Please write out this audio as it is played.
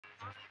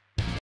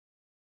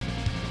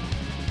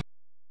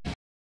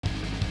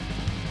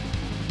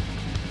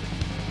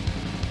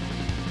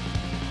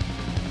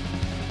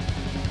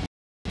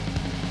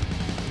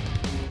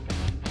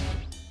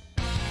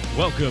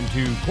Welcome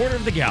to Corner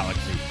of the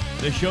Galaxy,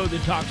 the show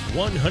that talks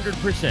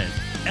 100%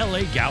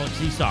 LA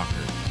Galaxy soccer.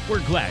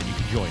 We're glad you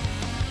could join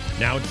us.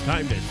 Now it's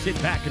time to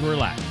sit back and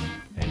relax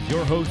as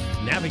your hosts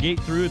navigate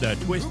through the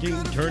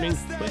twisting, turning,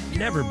 but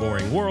never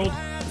boring world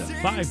of the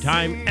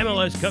five-time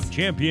MLS Cup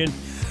champion,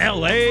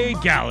 LA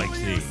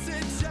Galaxy.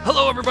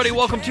 Hello, everybody.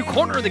 Welcome to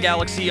Corner of the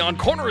Galaxy on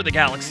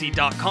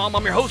cornerofthegalaxy.com.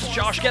 I'm your host,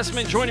 Josh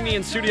Guesman. Joining me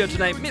in studio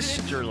tonight,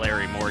 Mr.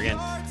 Larry Morgan.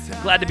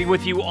 Glad to be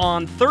with you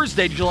on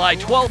Thursday, July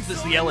 12th,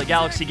 as the LA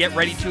Galaxy get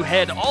ready to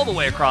head all the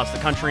way across the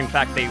country. In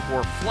fact, they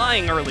were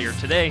flying earlier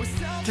today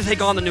to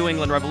take on the New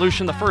England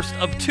Revolution, the first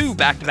of two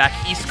back-to-back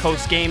East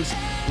Coast games,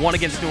 one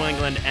against New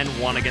England and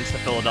one against the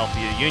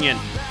Philadelphia Union.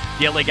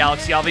 The LA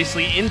Galaxy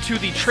obviously into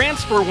the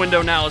transfer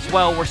window now as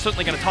well. We're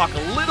certainly going to talk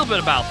a little bit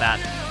about that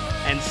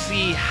and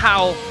see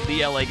how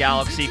the LA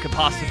Galaxy could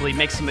possibly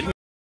make some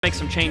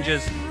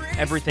changes,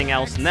 everything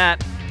else in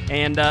that.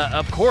 And,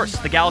 of course,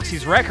 the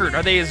Galaxy's record.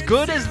 Are they as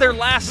good as their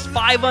last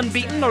 5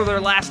 unbeaten or their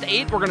last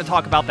 8? We're going to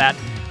talk about that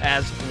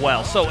as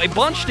well. So a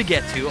bunch to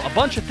get to, a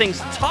bunch of things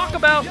to talk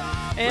about.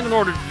 And in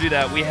order to do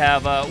that, we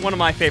have one of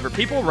my favorite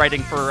people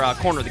writing for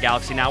Corner of the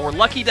Galaxy now. We're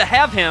lucky to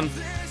have him.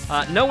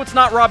 No, it's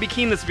not Robbie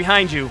Keane that's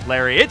behind you,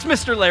 Larry. It's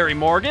Mr. Larry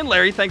Morgan.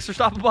 Larry, thanks for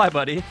stopping by,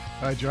 buddy.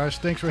 Hi, Josh.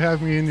 Thanks for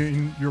having me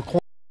in your corner.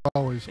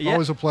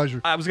 Always a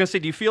pleasure. I was going to say,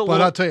 do you feel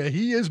But I'll tell you,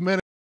 he is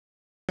menacing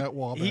that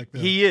wall back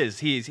there. He is.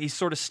 He's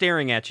sort of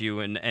staring at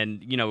you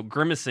and you know,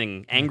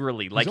 grimacing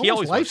angrily. Like He's he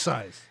always life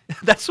size.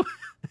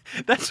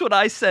 That's what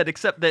I said,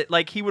 except that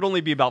like he would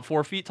only be about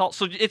 4 feet tall.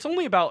 So it's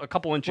only about a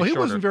couple inches shorter. Well,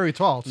 he wasn't very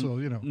tall, so,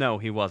 you know. No,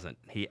 he wasn't.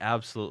 He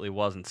absolutely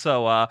wasn't.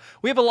 So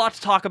we have a lot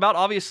to talk about.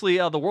 Obviously,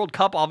 the World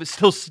Cup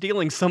still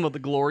stealing some of the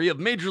glory of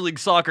Major League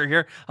Soccer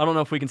here. I don't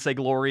know if we can say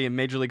glory in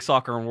Major League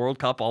Soccer and World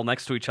Cup all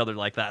next to each other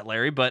like that,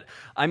 Larry. But,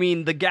 I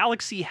mean, the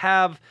Galaxy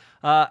have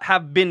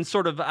been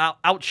sort of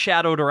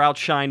outshadowed or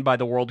outshined by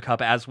the World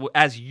Cup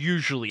as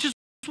usually,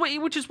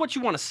 which is what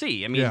you want to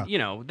see. I mean, you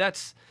know,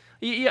 that's...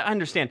 Yeah, I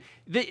understand.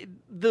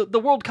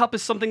 The World Cup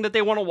is something that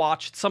they want to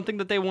watch. It's something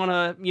that they want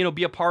to,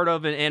 be a part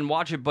of and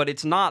watch it, but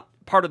it's not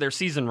part of their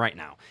season right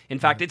now. In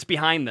fact, it's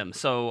behind them.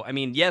 So, I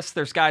mean, yes,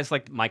 there's guys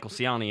like Michael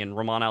Ciani and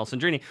Romain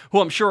Alessandrini, who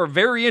I'm sure are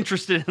very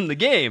interested in the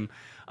game,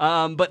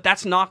 but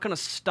that's not going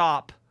to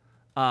stop,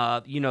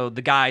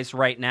 the guys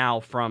right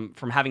now from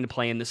having to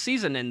play in the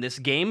season. And this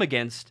game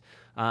against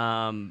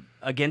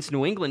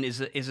New England is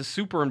a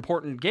super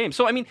important game.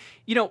 So, I mean,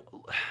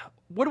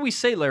 what do we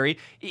say, Larry?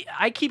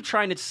 I keep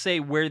trying to say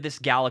where this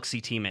Galaxy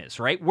team is,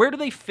 right? Where do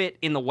they fit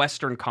in the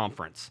Western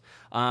Conference?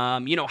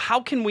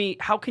 How can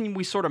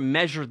we sort of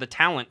measure the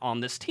talent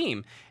on this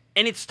team?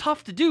 And it's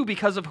tough to do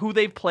because of who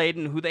they've played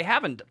and who they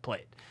haven't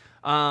played.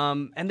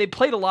 And they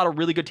played a lot of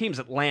really good teams,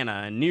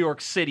 Atlanta and New York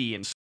City.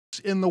 And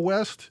in the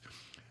West,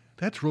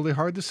 that's really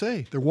hard to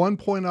say. They're 1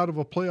 point out of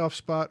a playoff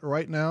spot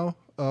right now.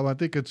 I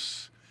think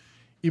it's,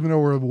 even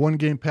though we're 1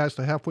 game past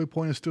the halfway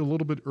point, it's still a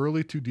little bit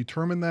early to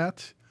determine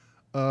that.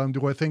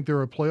 Do I think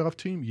they're a playoff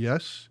team?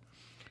 Yes.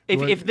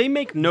 If they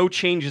make no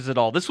changes at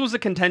all, this was a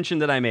contention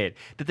that I made,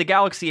 that the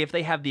Galaxy, if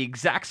they have the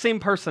exact same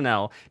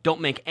personnel, don't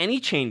make any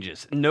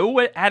changes,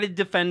 no added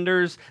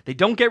defenders, they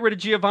don't get rid of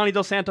Giovanni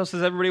Dos Santos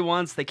as everybody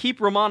wants, they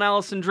keep Romain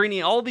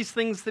Alessandrini, all these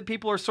things that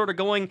people are sort of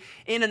going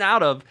in and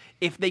out of,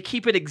 if they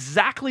keep it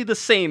exactly the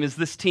same, is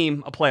this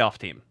team a playoff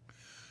team?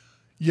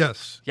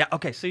 Yes. Yeah,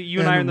 okay, so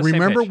you and I are on the same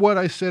page. Remember what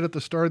I said at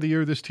the start of the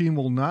year, this team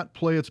will not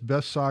play its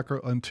best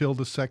soccer until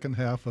the second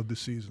half of the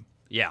season.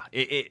 Yeah,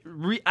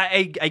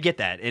 I get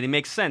that, and it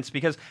makes sense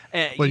because...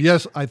 but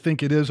yes, I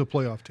think it is a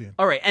playoff team.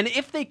 All right, and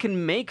if they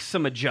can make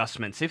some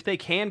adjustments, if they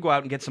can go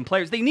out and get some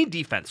players, they need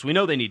defense. We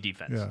know they need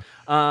defense.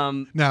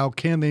 Yeah. Now,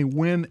 can they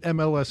win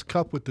MLS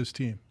Cup with this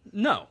team?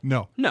 No.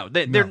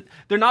 They're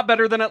not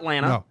better than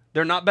Atlanta. No.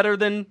 They're not better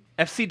than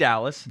FC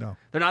Dallas. No.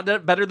 They're not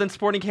better than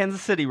Sporting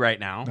Kansas City right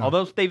now,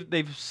 although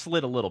they've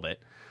slid a little bit.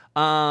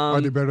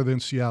 Are they better than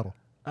Seattle?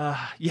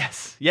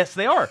 Yes,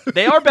 they are.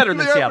 They are better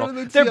than Seattle.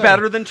 They're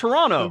better than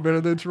Toronto. They're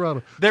better than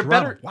Toronto. They're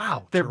better.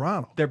 Wow,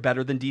 Toronto. They're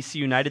better than DC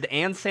United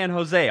and San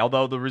Jose,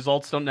 although the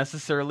results don't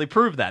necessarily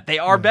prove that. They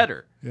are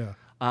better. Yeah.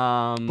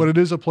 But it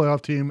is a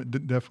playoff team,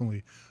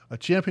 definitely. A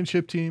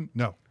championship team,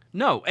 no.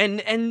 No,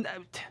 and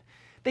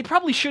they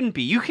probably shouldn't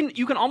be. You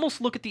can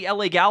almost look at the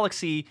LA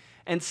Galaxy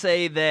and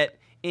say that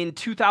in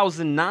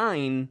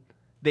 2009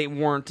 they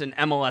weren't an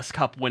MLS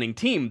Cup winning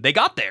team. They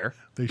got there.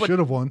 They should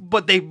have won.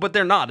 But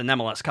they're not an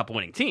MLS Cup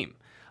winning team.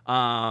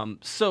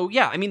 So,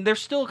 yeah, I mean, there's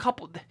still a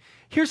couple...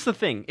 Here's the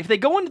thing. If they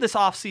go into this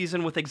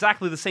offseason with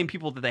exactly the same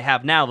people that they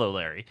have now, though,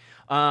 Larry,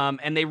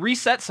 and they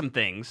reset some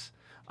things...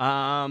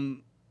 they're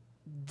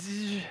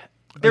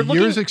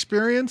year's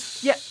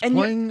experience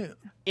playing...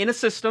 In a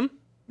system...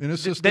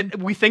 That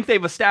we think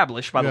they've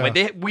established, by the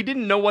way. We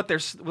didn't know what their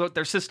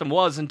system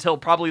was until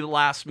probably the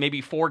last maybe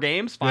 4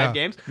 games, 5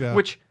 games,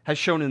 which has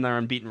shown in their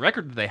unbeaten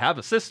record that they have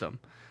a system.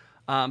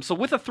 So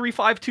with a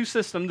 3-5-2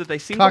 system that they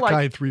seem to like...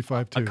 Cockeyed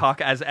 3-5-2.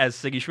 As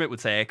Siggy Schmidt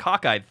would say, a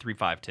cockeyed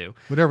 3-5-2.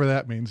 Whatever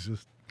that means.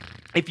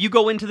 If you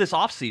go into this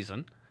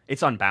offseason,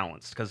 it's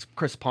unbalanced because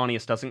Chris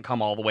Pontius doesn't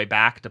come all the way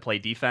back to play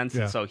defense,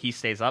 Yeah. and so he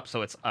stays up.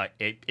 So it's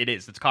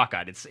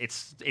cockeyed.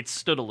 It's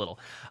stood a little.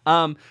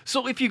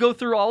 So if you go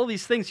through all of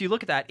these things, you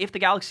look at that. If the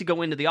Galaxy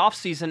go into the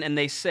offseason and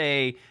they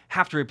say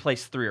have to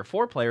replace 3 or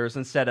 4 players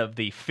instead of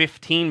the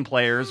 15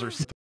 players or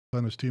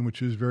on his team,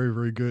 which is very,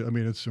 very good. I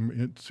mean, it's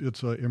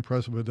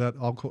impressive, but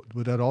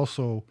that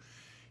also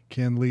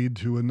can lead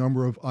to a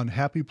number of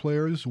unhappy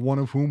players, one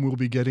of whom we'll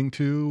be getting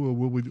to,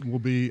 we'll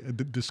be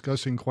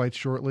discussing quite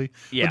shortly.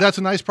 Yeah. But that's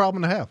a nice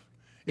problem to have.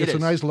 It's It a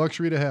is. nice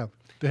luxury to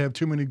have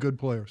too many good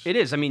players. It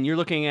is. I mean, you're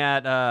looking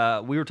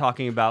at, we were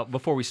talking about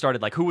before we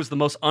started, like who was the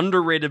most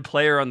underrated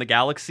player on the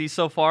Galaxy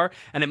so far,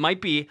 and it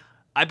might be,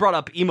 I brought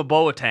up Ima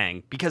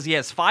Boateng because he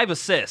has 5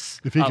 assists.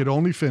 If he could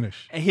only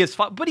finish. And he has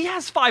but he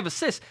has 5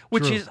 assists,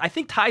 which True. is I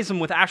think ties him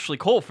with Ashley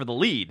Cole for the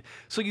lead.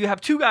 So you have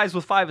 2 guys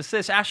with 5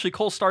 assists. Ashley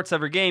Cole starts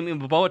every game.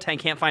 Ima Boateng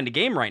can't find a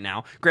game right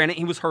now. Granted,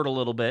 he was hurt a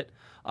little bit.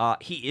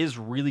 He is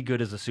really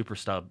good as a super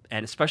stub,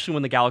 and especially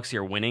when the Galaxy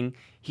are winning,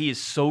 he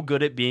is so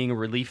good at being a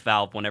relief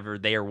valve whenever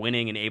they are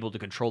winning and able to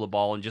control the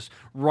ball and just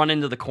run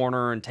into the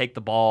corner and take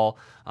the ball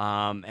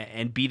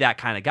and be that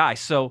kind of guy.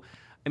 So,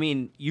 I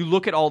mean, you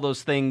look at all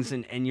those things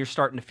and you're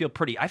starting to feel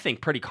pretty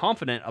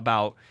confident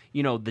about,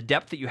 the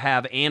depth that you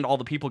have and all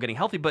the people getting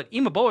healthy. But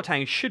Ima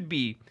Boateng should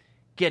be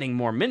getting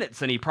more minutes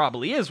than he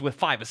probably is with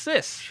 5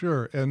 assists.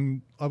 Sure,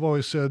 and I've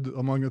always said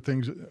among the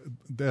things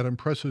that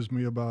impresses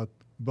me about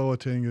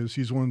Boateng is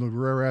he's one of the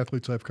rare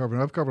athletes I've covered.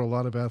 And I've covered a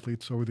lot of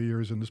athletes over the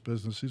years in this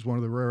business. He's one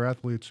of the rare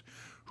athletes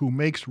who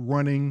makes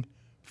running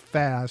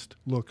fast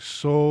look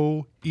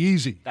so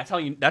easy. That's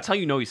how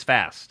you know he's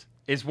fast.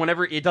 Is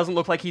whenever it doesn't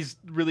look like he's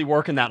really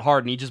working that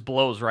hard and he just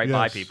blows right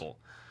by people.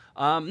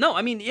 No,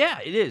 I mean, yeah,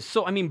 it is.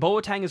 So, I mean,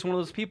 Boateng is one of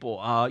those people.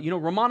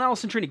 Romain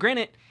Alessandrini,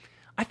 granted,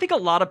 I think a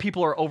lot of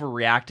people are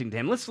overreacting to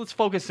him. Let's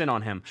focus in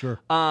on him. Sure.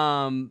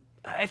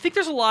 I think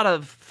there's a lot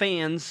of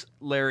fans,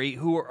 Larry,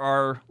 who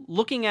are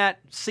looking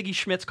at Siggy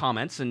Schmidt's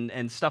comments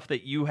and stuff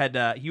that you had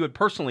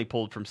personally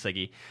pulled from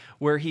Siggy,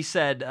 where he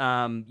said,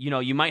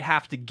 you might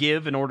have to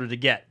give in order to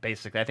get,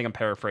 basically. I think I'm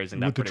paraphrasing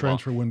that With the pretty well.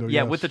 transfer window,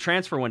 Yeah, yes. with the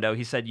transfer window,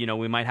 he said,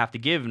 we might have to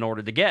give in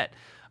order to get.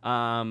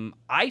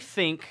 I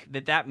think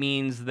that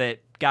means that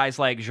guys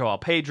like João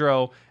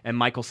Pedro and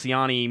Michael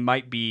Ciani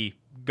might be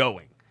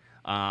going.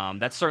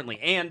 That's certainly,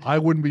 and I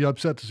wouldn't be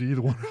upset to see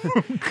either one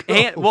of them go.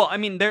 and well, I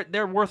mean,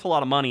 they're worth a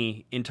lot of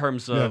money in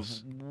terms of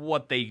Yes.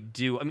 what they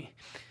do. I mean,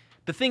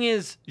 the thing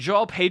is,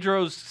 João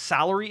Pedro's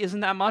salary isn't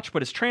that much,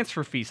 but his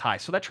transfer fee's high,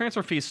 so that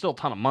transfer fee is still a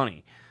ton of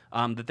money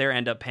that they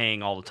end up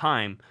paying all the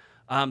time.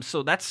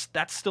 So that's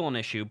still an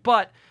issue,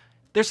 but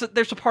there's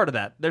a part of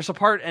that. There's a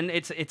part, and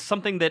it's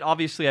something that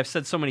obviously I've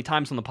said so many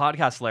times on the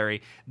podcast,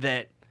 Larry,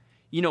 that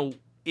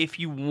if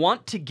you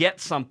want to get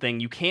something,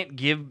 you can't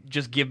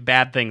just give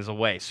bad things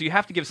away. So you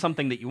have to give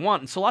something that you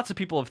want. And so lots of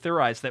people have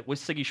theorized that with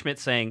Siggy Schmidt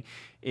saying,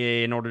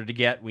 in order to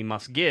get, we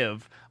must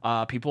give,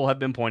 people have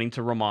been pointing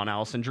to Romain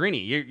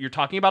Alessandrini. You're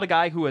talking about a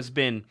guy who has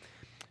been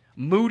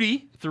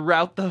moody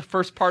throughout the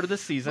first part of the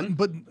season.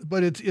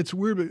 But it's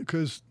weird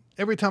because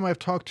every time I've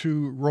talked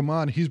to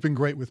Romain, he's been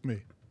great with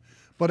me.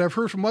 But I've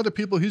heard from other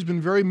people he's been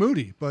very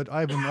moody, but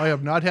I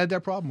have not had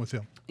that problem with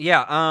him.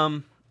 Yeah,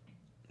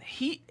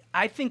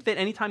 I think that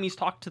anytime he's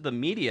talked to the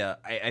media,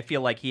 I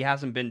feel like he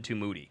hasn't been too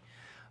moody.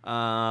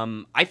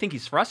 I think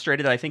he's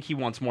frustrated. I think he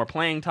wants more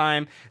playing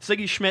time.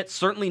 Siggy Schmidt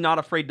certainly not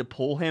afraid to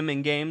pull him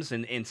in games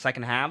in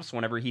second halves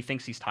whenever he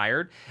thinks he's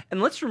tired.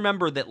 And let's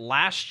remember that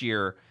last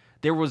year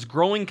there was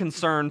growing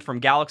concern from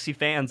Galaxy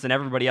fans and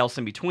everybody else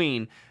in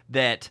between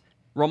that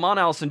Romain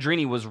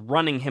Alessandrini was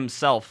running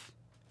himself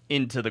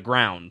into the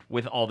ground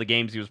with all the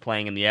games he was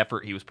playing and the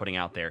effort he was putting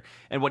out there.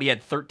 And he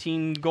had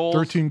 13 goals?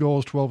 13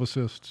 goals, 12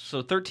 assists.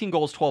 So 13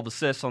 goals, 12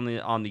 assists on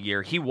the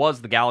year. He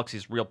was the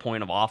Galaxy's real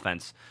point of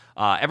offense.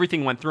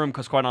 Everything went through him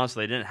because, quite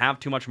honestly, they didn't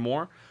have too much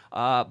more.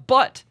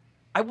 But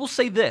I will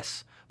say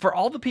this. For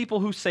all the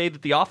people who say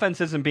that the offense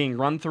isn't being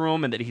run through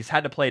him and that he's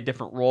had to play a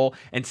different role,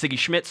 and Siggy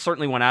Schmidt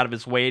certainly went out of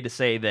his way to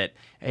say that,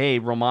 hey,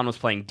 Romain was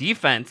playing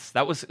defense.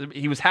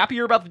 He was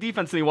happier about the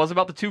defense than he was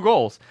about the 2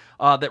 goals.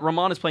 That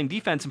Romain is playing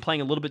defense and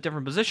playing a little bit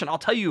different position. I'll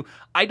tell you,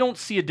 I don't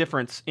see a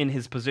difference in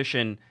his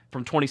position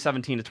from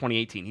 2017 to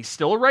 2018. He's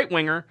still a right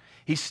winger.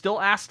 He's still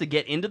asked to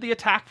get into the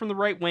attack from the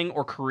right wing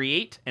or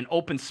create an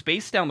open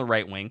space down the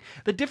right wing.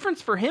 The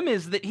difference for him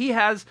is that he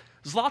has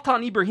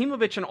Zlatan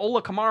Ibrahimovic and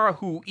Ola Kamara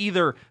who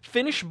either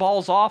finish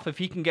balls off if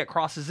he can get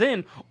crosses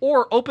in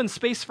or open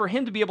space for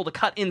him to be able to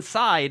cut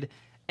inside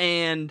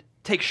and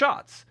take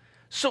shots.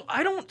 So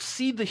I don't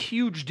see the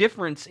huge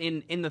difference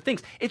in the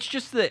things. It's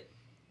just that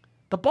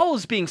the ball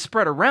is being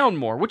spread around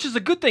more, which is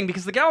a good thing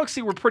because the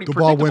Galaxy were pretty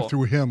predictable. The ball went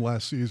through him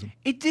last season.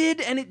 It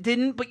did and it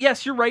didn't, but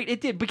yes, you're right, it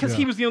did because Yeah.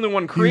 he was the only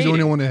one He was creating. the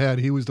only one that had.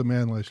 He was the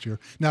man last year.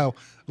 Now,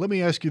 let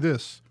me ask you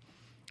this.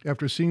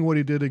 After seeing what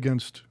he did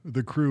against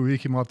the Crew, he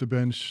came off the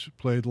bench,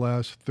 played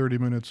last 30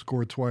 minutes,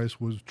 scored twice,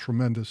 was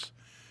tremendous.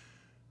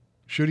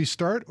 Should he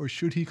start or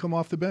should he come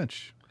off the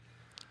bench?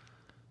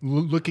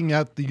 Looking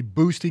at the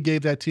boost he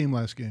gave that team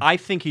last game. I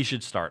think he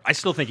should start. I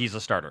still think he's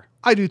a starter.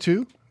 I do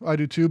too,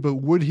 but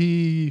would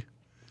he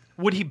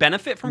Would he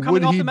benefit from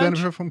coming off the bench? Would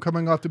he benefit from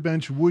coming off the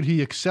bench? Would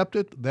he accept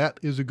it? That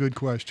is a good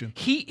question.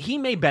 He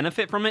may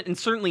benefit from it, and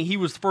certainly he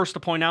was first to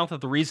point out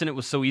that the reason it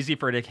was so easy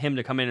for him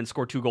to come in and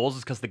score 2 goals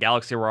is because the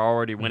Galaxy were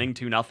already winning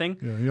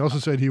 2-0. Yeah, he also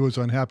said he was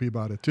unhappy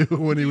about it too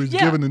when he was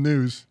given the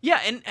news. Yeah,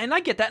 and I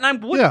get that,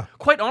 and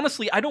quite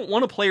honestly, I don't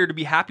want a player to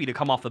be happy to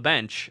come off the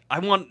bench. I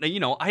want,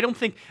 I don't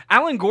think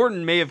Alan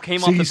Gordon may have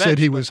came off the bench. He said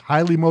he was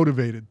highly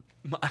motivated.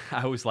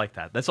 I always like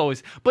that. That's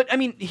always. But I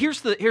mean, here's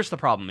the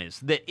problem: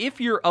 is that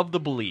if you're of the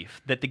belief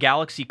that the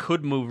Galaxy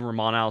could move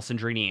Romain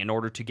Alessandrini in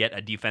order to get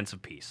a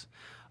defensive piece,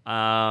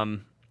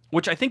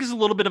 which I think is a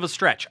little bit of a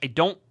stretch. I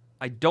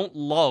don't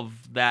love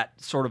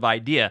that sort of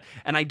idea,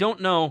 and I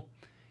don't know.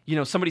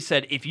 Somebody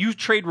said if you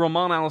trade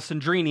Romain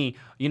Alessandrini,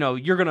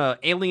 you're gonna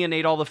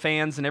alienate all the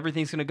fans and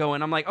everything's gonna go.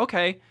 And I'm like,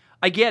 okay,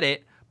 I get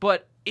it,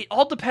 but it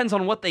all depends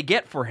on what they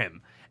get for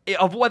him.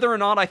 Of whether or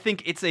not I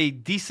think it's a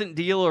decent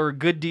deal or a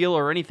good deal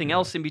or anything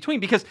else in between,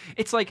 because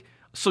it's like,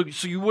 so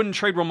you wouldn't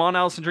trade Romain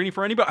Alessandrini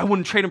for anybody? I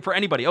wouldn't trade him for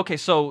anybody. Okay,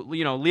 so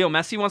Leo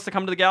Messi wants to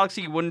come to the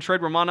Galaxy. You wouldn't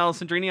trade Romain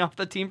Alessandrini off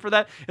the team for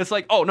that? It's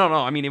like, oh no,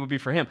 I mean it would be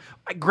for him.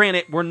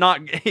 Granted,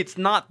 it's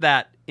not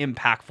that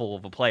impactful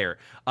of a player.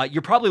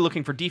 You're probably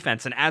looking for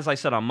defense, and as I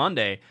said on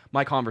Monday,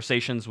 my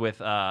conversations with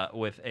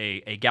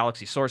a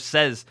Galaxy source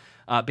says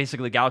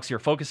basically Galaxy are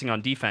focusing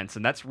on defense,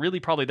 and that's really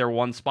probably their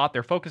one spot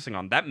they're focusing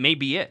on. That may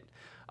be it.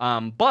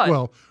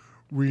 But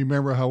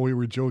remember how we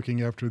were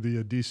joking after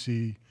the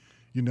DC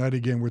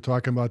United game? We're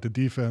talking about the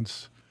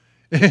defense,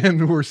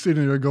 and we're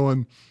sitting there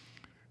going,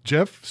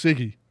 Jeff,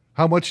 Siggy,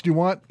 how much do you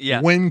want?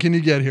 Yeah. When can you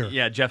get here?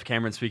 Yeah, Geoff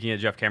Cameron, speaking of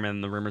Geoff Cameron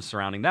and the rumors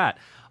surrounding that.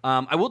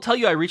 I will tell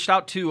you, I reached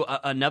out to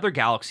another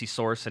Galaxy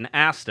source and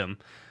asked him,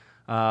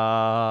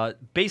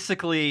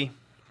 basically,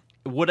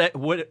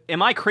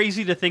 am I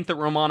crazy to think that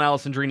Romain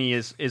Alessandrini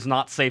is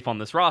not safe on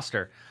this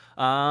roster?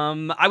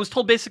 I was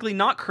told basically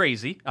not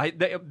crazy.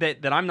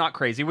 That I'm not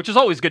crazy, which is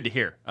always good to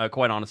hear.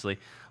 Quite honestly,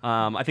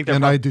 I think.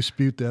 And I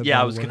dispute that.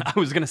 Yeah, I was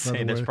gonna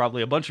say there's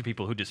probably a bunch of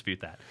people who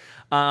dispute that.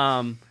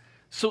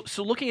 So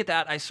looking at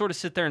that, I sort of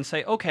sit there and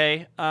say,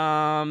 okay,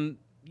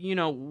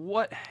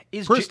 what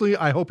is personally?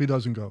 I hope he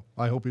doesn't go.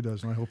 I hope he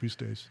doesn't. I hope he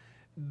stays.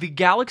 The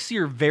Galaxy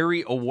are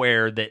very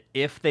aware that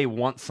if they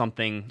want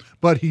something,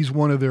 but he's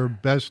one of their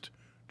best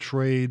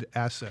trade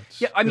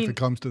assets. Yeah, I mean, if it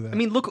comes to that. I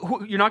mean, look,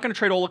 you're not going to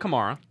trade Ola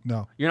Kamara.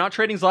 No. You're not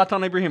trading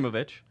Zlatan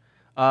Ibrahimovic.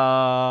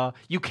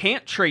 You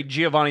can't trade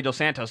Giovanni Dos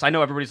Santos. I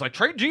know everybody's like,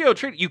 trade Gio,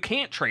 trade. You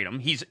can't trade him.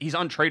 He's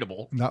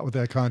untradeable. Not with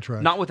that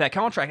contract. Not with that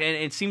contract. And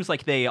it seems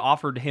like they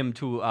offered him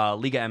to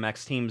Liga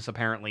MX teams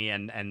apparently,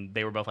 and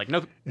they were both like,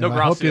 no, gracias.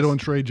 I hope they don't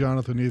trade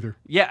Jonathan either.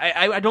 Yeah,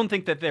 I don't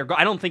think that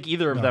I don't think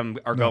either of them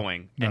are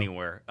going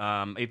anywhere.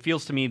 It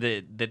feels to me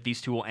that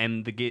these two will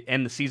end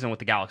the season with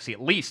the Galaxy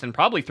at least, and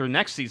probably through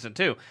next season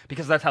too,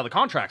 because that's how the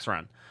contracts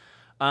run.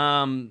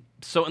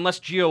 So unless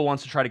Gio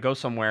wants to try to go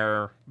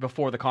somewhere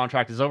before the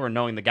contract is over,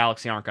 knowing the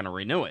Galaxy aren't going to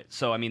renew it.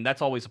 So, I mean,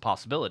 that's always a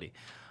possibility.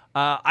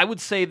 I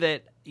would say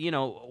that,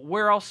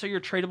 where else are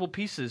your tradable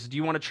pieces? Do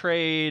you want to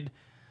trade?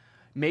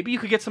 Maybe you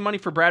could get some money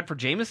for Bradford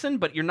Jamieson,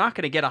 but you're not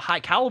going to get a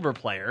high caliber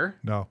player.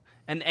 No.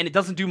 And it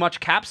doesn't do much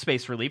cap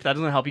space relief. That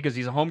doesn't help you because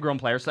he's a homegrown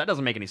player, so that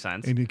doesn't make any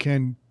sense. And you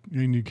can't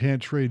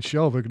trade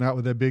Shelvick, not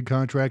with that big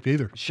contract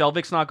either.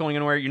 Shelvick's not going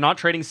anywhere. You're not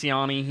trading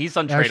Siani. He's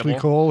untradeable. Ashley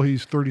Cole,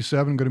 he's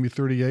 37, going to be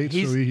 38,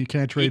 so he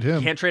can't trade him.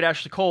 You can't trade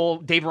Ashley Cole.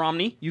 Dave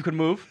Romney, you could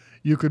move.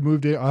 You could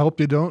move Dave. I hope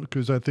they don't,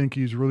 because I think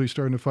he's really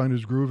starting to find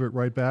his groove at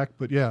right back.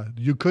 But yeah,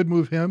 you could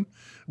move him.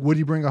 Would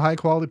he bring a high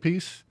quality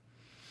piece?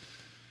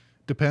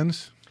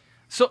 Depends.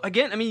 So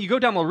again, I mean, you go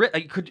down the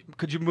list.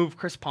 Could you move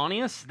Chris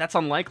Pontius? That's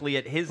unlikely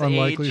at his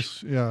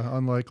age. Yeah,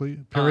 unlikely.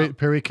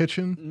 Perry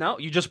Kitchen? No,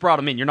 you just brought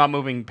him in. You're not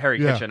moving Perry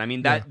Kitchen. I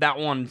mean, that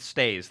one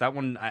stays. That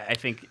one, I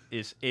think,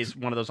 is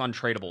one of those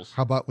untradables.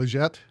 How about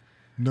Leggett?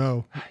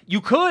 No. You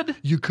could.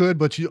 You could,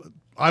 but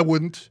I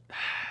wouldn't.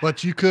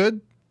 But you could.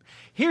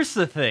 Here's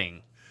the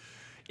thing.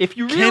 If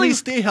you Can he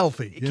stay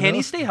healthy? Can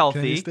he stay healthy?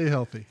 Can he stay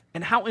healthy?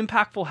 And how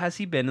impactful has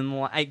he been in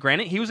the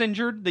granted, he was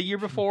injured the year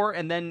before,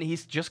 and then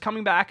he's just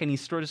coming back, and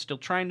he's sort of still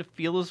trying to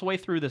feel his way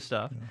through this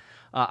stuff.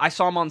 Yeah. I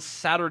saw him on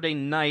Saturday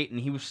night, and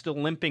he was still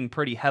limping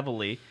pretty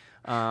heavily.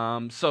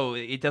 So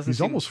it doesn't.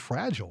 He's almost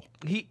fragile.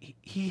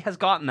 He has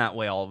gotten that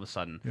way all of a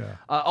sudden. Yeah.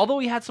 Although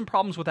he had some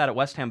problems with that at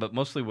West Ham, but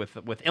mostly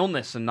with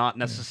illness and not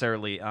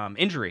necessarily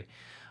injury.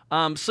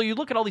 So you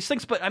look at all these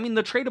things, but I mean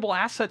the tradable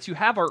assets you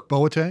have are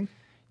Boateng.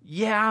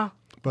 Yeah.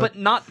 But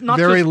not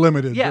very to,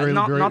 limited. Yeah,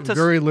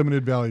 very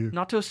limited value.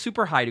 Not to a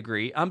super high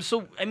degree.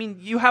 So I mean,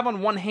 you have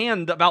on one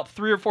hand about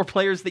 3 or 4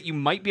 players that you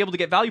might be able to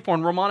get value for,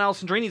 and Romain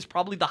Alessandrini is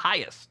probably the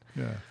highest.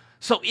 Yeah.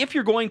 So if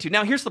you're going to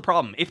now, here's the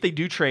problem: if they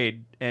do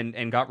trade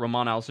and got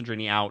Romain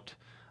Alessandrini out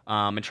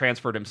and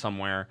transferred him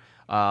somewhere,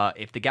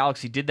 if the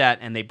Galaxy did that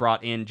and they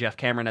brought in Geoff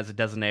Cameron as a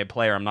designated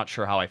player, I'm not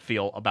sure how I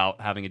feel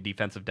about having a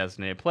defensive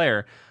designated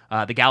player.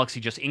 The Galaxy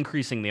just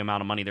increasing the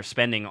amount of money they're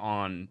spending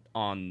on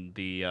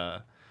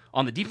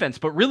the defense,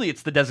 but really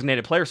it's the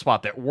designated player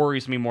spot that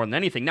worries me more than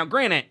anything. Now,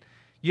 granted,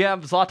 You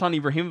have Zlatan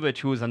Ibrahimovic,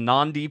 who is a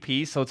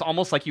non-DP, so it's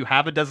almost like you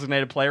have a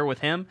designated player with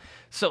him.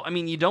 So, I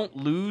mean, you don't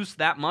lose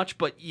that much,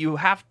 but you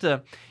have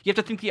to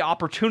think the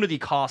opportunity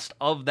cost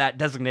of that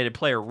designated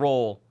player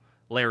role,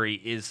 Larry,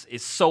 is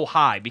so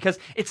high, because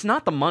it's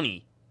not the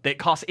money that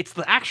costs, it's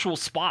the actual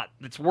spot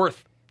that's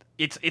worth.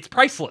 It's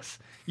priceless.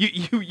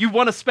 You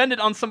want to spend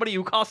it on somebody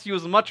who costs you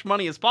as much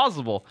money as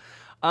possible.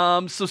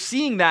 So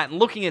seeing that and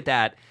looking at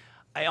that,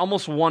 I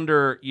almost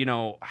wonder,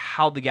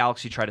 how the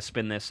Galaxy try to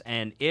spin this,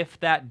 and if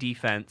that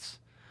defense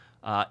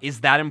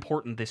is that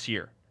important this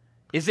year.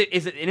 Is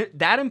it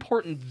that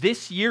important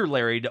this year,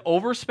 Larry, to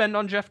overspend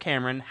on Geoff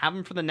Cameron, have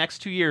him for the next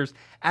 2 years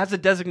as a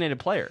designated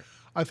player?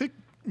 I think,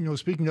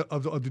 speaking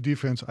of the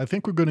defense, I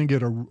think we're going to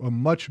get a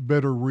much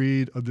better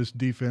read of this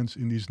defense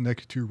in these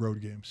next 2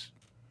 road games.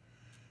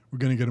 We're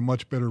going to get a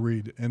much better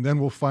read, and then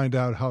we'll find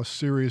out how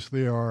serious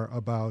they are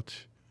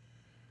about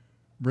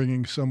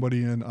bringing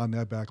somebody in on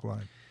that back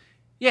line.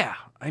 Yeah,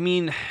 I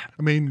mean,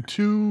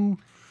 two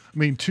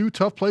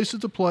tough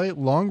places to play,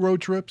 long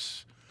road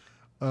trips.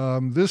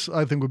 This,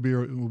 I think,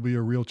 will be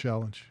a real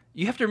challenge.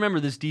 You have to remember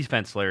this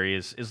defense, Larry,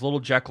 is little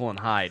Jekyll and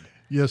Hyde.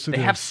 Yes, it is.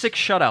 They have 6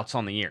 shutouts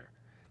on the year.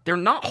 They're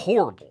not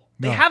horrible.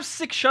 They have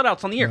 6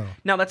 shutouts on the year. No.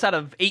 Now, that's out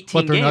of 18 games.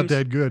 But they're not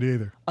that good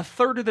either. A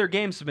third of their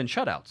games have been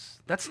shutouts.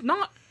 That's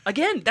not,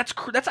 again, that's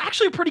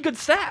actually a pretty good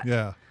stat.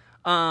 Yeah.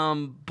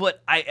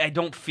 But I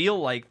don't feel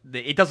like,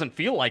 it doesn't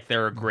feel like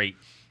they're a great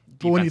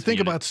But when you think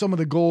about some of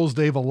the goals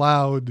they've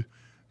allowed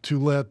to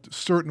let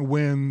certain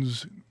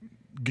wins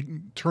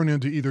turn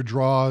into either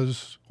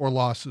draws or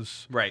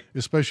losses, right?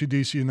 Especially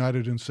DC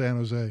United and San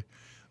Jose,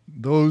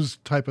 those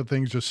type of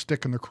things just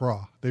stick in the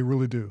craw. They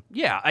really do.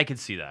 Yeah, I could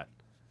see that.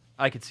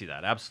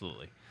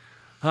 Absolutely.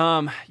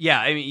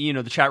 Yeah, I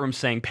mean, the chat room's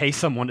saying pay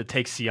someone to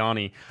take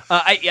Siani.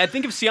 I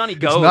think if Siani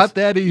goes, it's not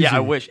that easy. Yeah,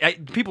 I wish.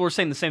 People were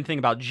saying the same thing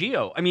about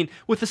Gio. I mean,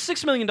 with a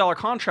 $6 million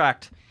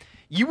contract,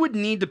 you would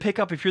need to pick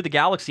up, if you're the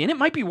Galaxy, and it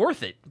might be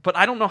worth it, but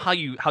I don't know how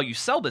you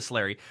sell this,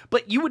 Larry.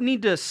 But you would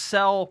need to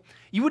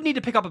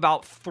pick up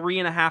about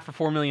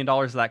 $3.5 or $4 million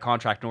of that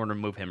contract in order to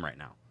move him right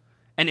now.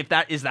 And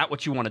is that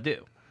what you want to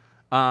do?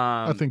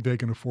 I think they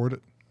can afford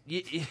it.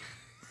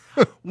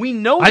 We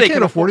know they can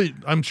can't afford it.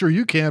 I'm sure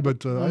you can,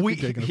 but I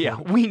think they can afford it. Yeah,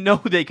 we know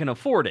they can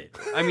afford it.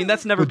 I mean,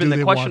 that's never been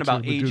the question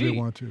about AG. Do they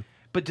want to?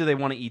 But do they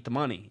want to eat the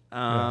money?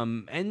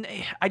 And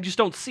I just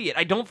don't see it.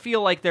 I don't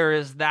feel like there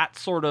is that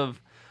sort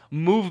of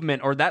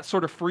movement or that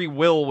sort of free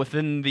will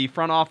within the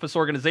front office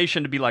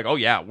organization to be like, oh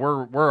yeah,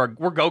 we're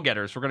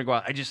go-getters. We're going to go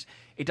out.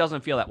 It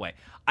doesn't feel that way.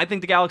 I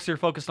think the Galaxy are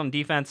focused on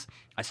defense.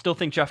 I still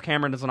think Geoff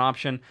Cameron is an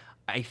option.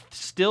 I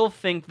still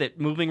think that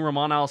moving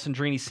Romain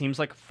Alessandrini seems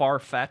like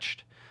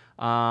far-fetched.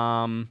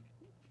 It's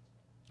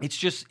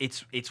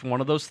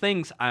one of those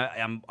things.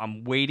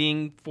 I'm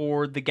waiting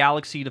for the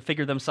Galaxy to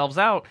figure themselves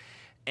out,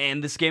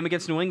 and this game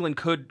against New England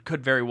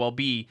could very well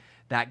be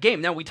that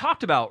game. Now, we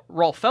talked about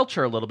Rolf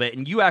Feltscher a little bit,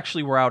 and you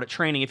actually were out at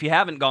training. If you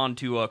haven't gone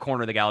to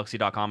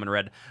cornerthegalaxy.com and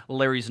read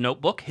Larry's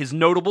notebook, his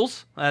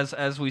notables,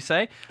 as we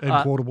say. And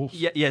quotables.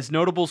 Yes,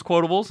 notables,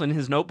 quotables in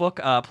his notebook.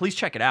 Please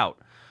check it out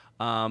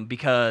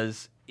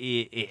because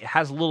it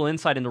has a little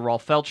insight into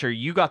Rolf Feltscher.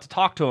 You got to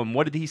talk to him.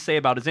 What did he say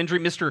about his injury?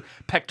 Mr.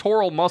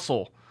 Pectoral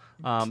muscle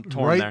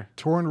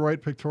torn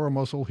right pectoral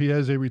muscle. He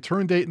has a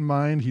return date in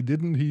mind.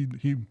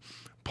 He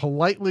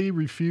politely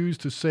refused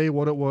to say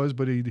what it was,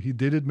 but he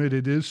did admit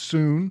it is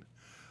soon.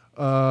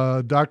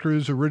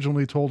 Doctors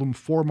originally told him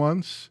 4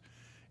 months,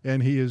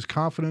 and he is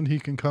confident he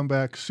can come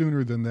back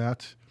sooner than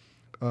that.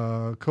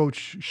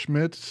 Coach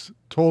Schmitz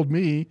told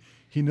me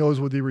he knows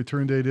what the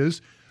return date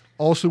is.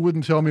 Also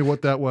wouldn't tell me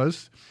what that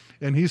was.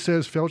 And he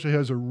says Feltscher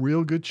has a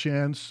real good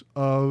chance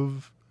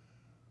of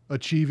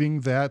achieving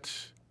that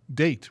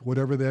date,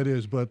 whatever that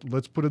is. But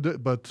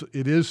but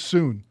it is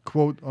soon,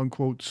 quote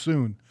unquote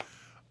soon.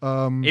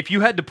 If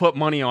you had to put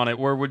money on it,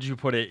 where would you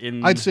put it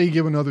in? I'd say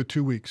give another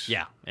 2 weeks.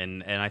 Yeah,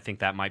 and I think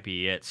that might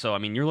be it. So, I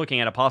mean, you're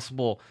looking at a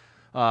possible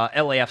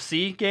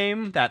LAFC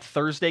game, that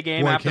Thursday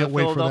game after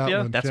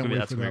Philadelphia. That's going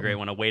to be a great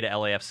one, away to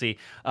LAFC.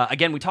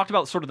 Again, we talked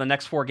about sort of the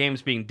next 4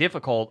 games being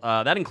difficult.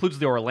 That includes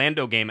the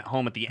Orlando game at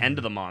home at the end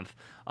of the month.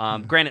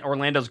 Granted,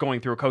 Orlando's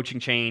going through a coaching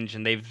change,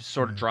 and they've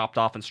sort of dropped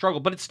off and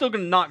struggled, but it's still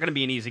not going to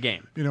be an easy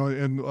game.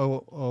 And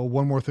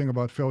one more thing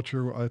about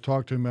Feltscher. I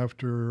talked to him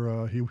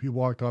after he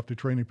walked off the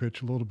training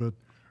pitch a little bit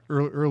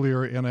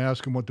earlier, and I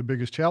asked him what the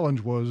biggest challenge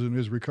was in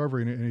his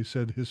recovery, and he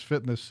said his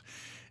fitness.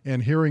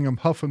 And hearing him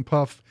huff and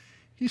puff,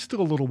 he's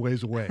still a little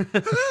ways away.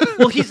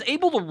 Well, he's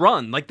able to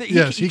run.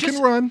 He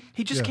can run.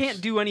 He just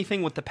can't do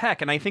anything with the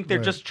pec, and I think they're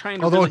just trying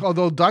to.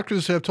 Although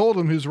doctors have told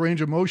him his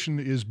range of motion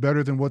is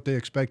better than what they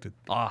expected.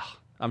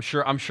 I'm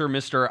sure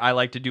Mr. I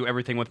like to do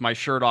everything with my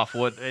shirt off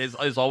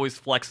is always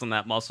flexing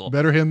that muscle.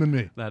 Better him than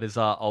me. That is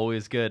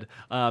always good.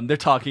 They're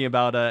talking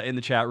about in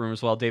the chat room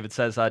as well. David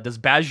says, does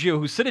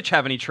Baggio Husidic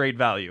have any trade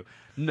value?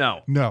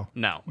 No.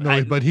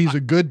 But he's a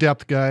good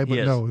depth guy,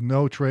 but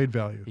no trade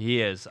value.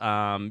 He is.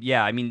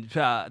 Yeah, I mean,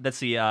 that's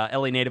the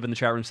LA native in the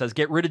chat room says,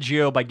 get rid of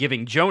Gio by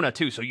giving Jonah,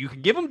 too. So you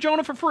can give him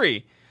Jonah for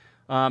free.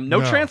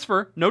 No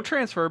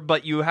transfer,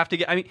 but you have to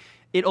get, I mean,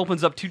 it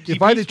opens up two DP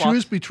If I had to spots.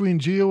 choose between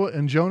Gio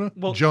and Jonah,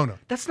 Jonah.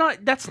 That's not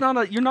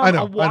you're not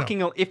a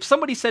walking. If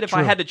somebody said if I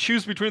True. had to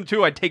choose between the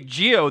two, I'd take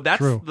Gio.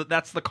 True.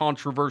 That's the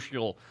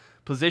controversial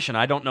position.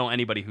 I don't know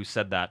anybody who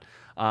said that.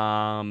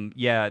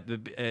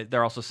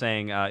 They're also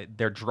saying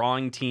they're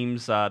drawing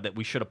teams that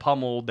we should have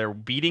pummeled. They're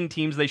beating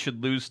teams they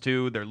should lose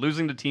to. They're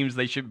losing to teams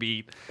they should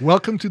beat.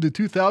 Welcome to the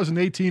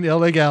 2018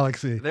 LA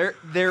Galaxy. They're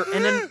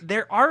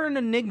are an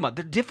enigma.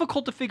 They're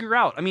difficult to figure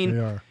out. I mean,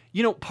 They are.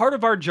 you know, part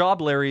of our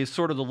job, Larry, is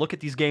sort of to look at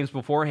these games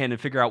beforehand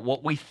and figure out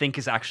what we think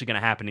is actually going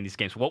to happen in these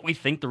games, what we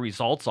think the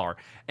results are.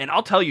 And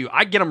I'll tell you,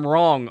 I get them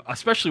wrong,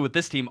 especially with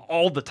this team,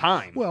 all the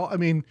time. Well, I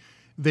mean,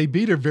 they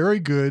beat a very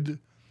good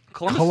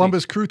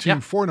Columbus Crew team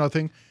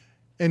 4-0,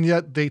 and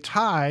yet they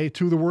tie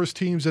two of the worst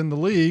teams in the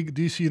league,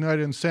 DC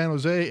United and San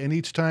Jose, and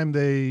each time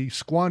they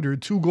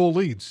squandered 2-goal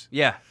leads.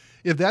 Yeah.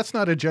 If that's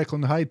not a Jekyll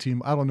and Hyde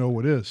team, I don't know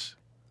what is.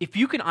 If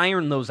you can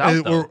iron those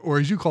out, though, or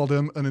as you called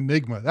them, an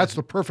enigma. That's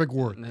the perfect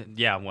word.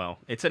 yeah, well,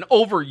 it's an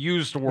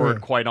overused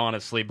word, quite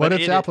honestly, But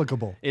it's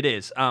applicable. It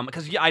is,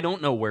 because I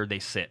don't know where they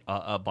sit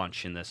a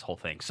bunch in this whole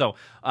thing. So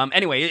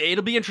anyway,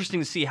 it'll be interesting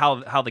to see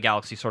how the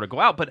Galaxy sort of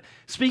go out. But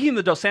speaking of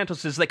the Dos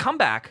Santoses, they come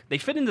back, they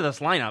fit into this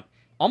lineup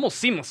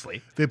almost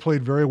seamlessly. They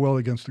played very well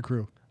against the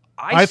Crew.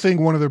 I think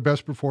one of their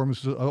best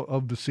performances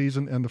of the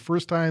season, and the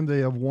first time they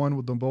have won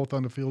with them both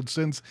on the field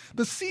since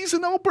the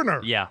season opener.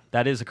 Yeah,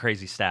 that is a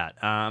crazy stat.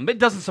 It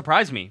doesn't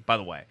surprise me, by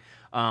the way,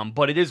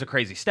 but it is a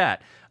crazy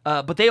stat.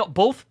 But they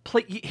both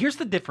play. Here's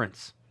the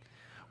difference.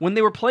 When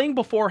they were playing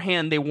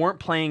beforehand, they weren't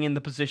playing in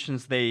the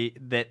positions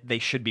that they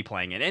should be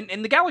playing in.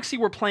 And the Galaxy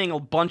were playing a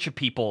bunch of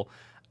people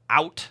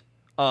out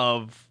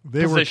of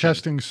They position. were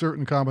testing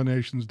certain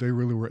combinations. They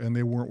really were, and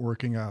they weren't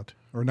working out,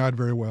 or not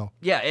very well.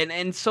 Yeah,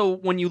 and so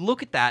when you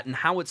look at that and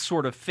how it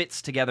sort of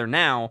fits together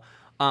now,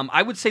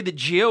 I would say that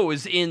Gio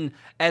is in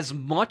as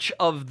much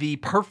of the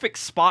perfect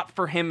spot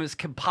for him as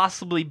can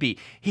possibly be.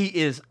 He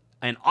is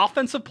an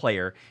offensive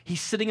player.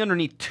 He's sitting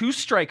underneath two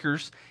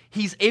strikers.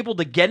 He's able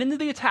to get into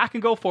the attack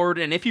and go forward,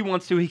 and if he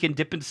wants to, he can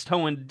dip his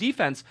toe into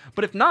defense.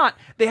 But if not,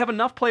 they have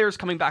enough players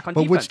coming back on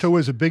defense. But which toe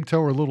is it, big toe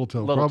or little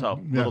toe?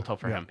 Little toe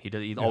for him.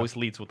 He always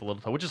leads with the little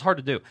toe, which is hard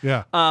to do.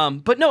 Yeah.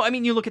 But no, I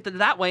mean, you look at it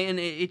that way, and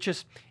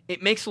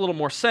it makes a little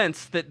more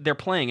sense that they're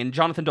playing. And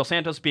Jonathan Dos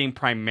Santos being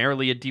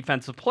primarily a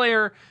defensive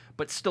player,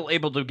 but still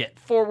able to get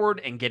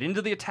forward and get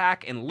into the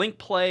attack and link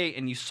play.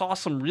 And you saw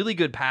some really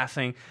good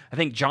passing. I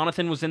think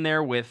Jonathan was in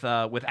there with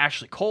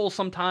Ashley Cole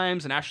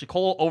sometimes, and Ashley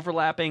Cole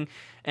overlapping,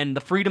 and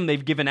the freedom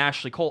they've given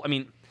Ashley Cole. I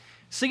mean,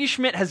 Sigi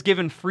Schmidt has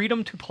given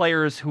freedom to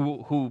players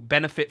who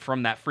benefit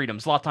from that freedom.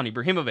 Zlatan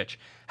Ibrahimovic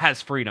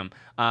has freedom.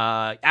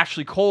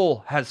 Ashley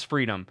Cole has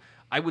freedom.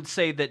 I would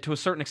say that to a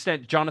certain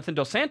extent, Jonathan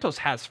Dos Santos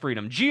has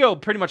freedom. Gio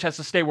pretty much has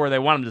to stay where they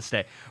want him to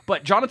stay.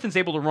 But Jonathan's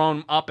able to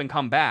run up and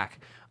come back.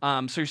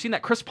 So you're seeing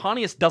that Chris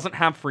Pontius doesn't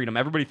have freedom.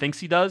 Everybody thinks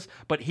he does,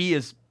 but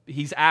he's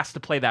asked to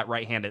play that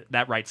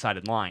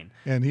right-sided line.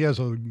 And he has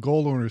a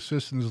goal or an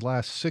assist in his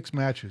last 6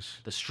 matches.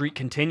 The streak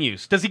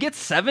continues. Does he get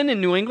 7 in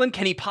New England?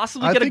 Can he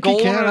possibly get a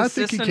goal or an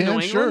assist in New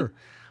England? Sure.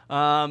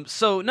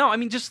 So, no, I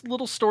mean, just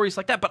little stories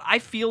like that. But I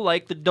feel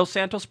like the Dos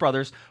Santos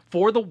brothers,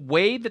 for the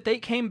way that they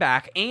came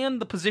back and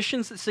the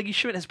positions that Sigi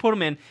Schmidt has put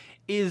them in,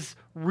 is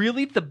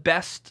really the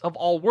best of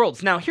all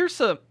worlds. Now,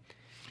 here's a...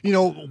 You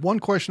know,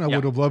 one question I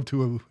would have loved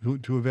to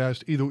have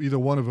asked either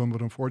one of them, but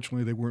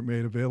unfortunately they weren't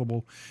made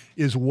available,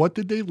 is what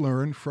did they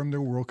learn from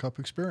their World Cup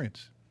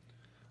experience?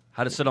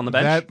 How to sit on the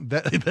bench?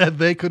 That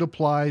they could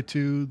apply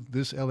to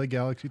this LA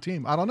Galaxy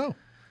team. I don't know.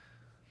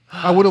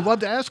 I would have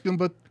loved to ask them,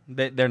 but...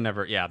 They're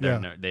never...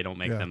 they don't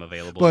make them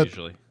available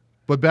usually.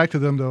 But back to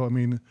them, though, I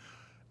mean,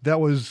 I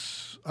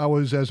was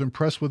as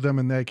impressed with them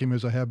in that game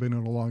as I have been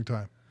in a long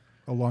time.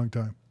 A long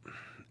time.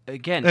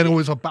 Again, and it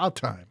was about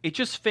time. It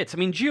just fits. I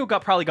mean, Gio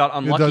probably got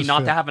unlucky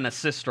not to have an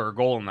assist or a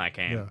goal in that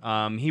game.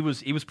 Yeah. He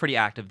was pretty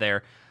active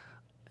there.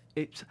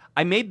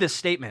 I made this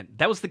statement.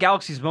 That was the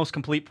Galaxy's most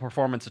complete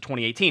performance of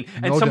 2018.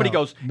 And somebody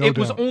goes, it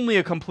was only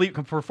a complete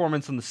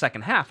performance in the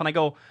second half. And I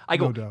go,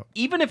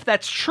 even if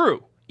that's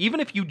true, even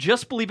if you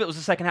just believe it was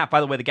the second half. By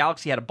the way, the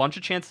Galaxy had a bunch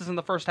of chances in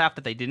the first half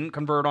that they didn't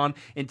convert on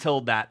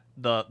until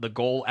the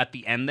goal at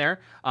the end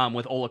there,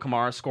 with Ola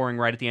Kamara scoring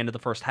right at the end of the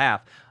first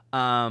half.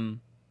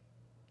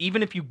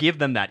 Even if you give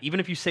them that, even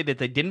if you say that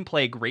they didn't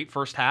play a great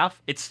first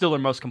half, it's still their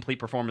most complete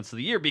performance of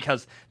the year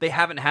because they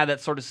haven't had that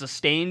sort of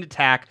sustained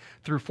attack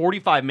through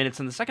 45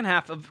 minutes in the second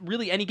half of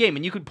really any game.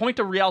 And you could point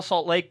to Real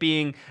Salt Lake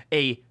being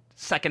a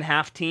second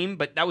half team,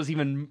 but that was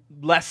even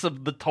less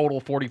of the total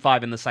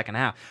 45 in the second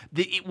half.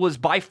 It was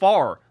by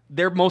far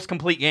their most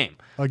complete game.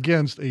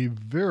 Against a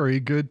very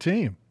good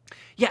team.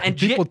 Yeah, and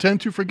people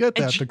tend to forget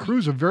that. The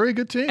Crew's a very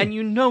good team. And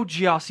you know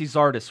Giassi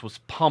Zardes was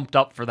pumped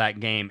up for that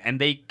game, and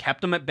they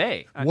kept him at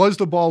bay. Was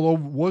the ball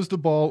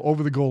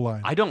over the goal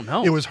line? I don't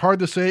know. It was hard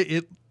to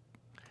say.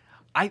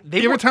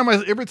 Every time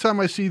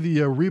I see the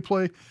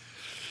replay,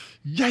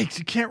 yikes,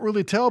 you can't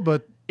really tell,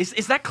 but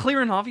Is that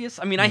clear and obvious?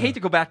 I mean, I hate to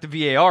go back to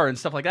VAR and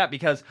stuff like that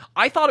because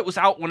I thought it was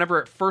out whenever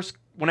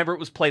it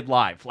was played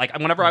live. Like,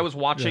 whenever I was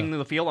watching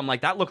the field, I'm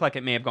like, that looked like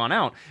it may have gone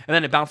out. And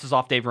then it bounces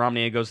off Dave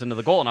Romney and goes into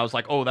the goal. And I was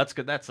like, oh, that's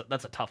good. That's a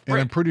tough break.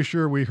 And I'm pretty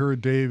sure we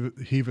heard Dave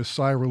heave a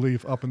sigh of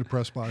relief up in the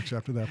press box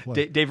after that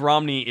play. Dave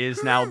Romney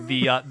is now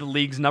the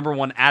league's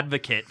 #1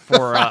 advocate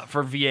for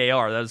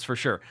VAR. That is for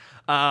sure.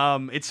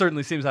 It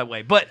certainly seems that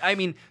way. But, I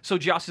mean, so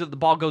Josh said the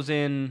ball goes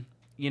in.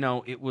 You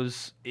know, it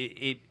looks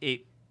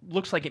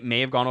like it may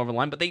have gone over the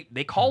line, but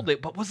they called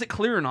it. But was it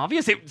clear and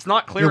obvious? It's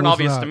not clear and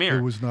obvious to me.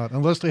 It was not.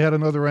 Unless they had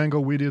another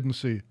angle we didn't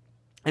see.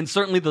 And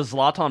certainly the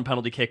Zlatan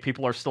penalty kick,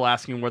 people are still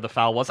asking where the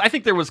foul was. I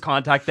think there was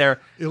contact there.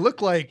 It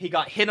looked like he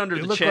got hit under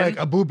the chin. It looked like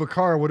Abu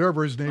Bakar,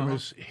 whatever his name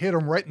is, hit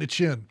him right in the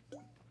chin.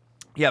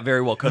 Yeah,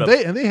 very well could have.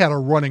 And they had a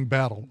running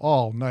battle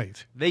all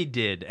night. They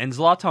did, and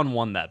Zlatan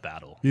won that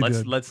battle. He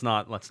did. Let's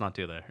not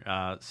do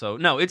that. So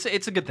no, it's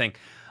a good thing.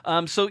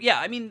 So yeah,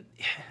 I mean,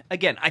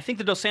 again, I think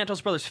the Dos Santos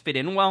brothers fit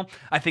in well.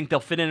 I think they'll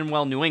fit in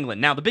well in New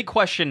England. Now, the big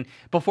question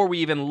before we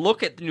even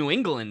look at New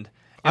England,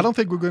 I don't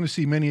think we're going to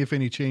see many, if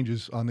any,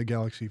 changes on the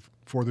Galaxy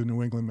for the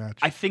New England match.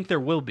 I think there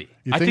will be.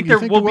 You I think think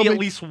there will be be? at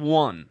least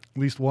one.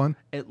 At least one?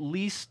 At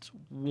least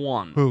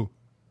one. Who?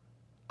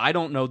 I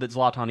don't know that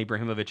Zlatan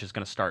Ibrahimovic is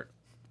going to start.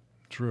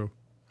 True.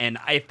 And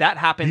if that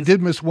happens... He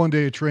did miss one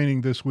day of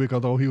training this week,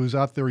 although he was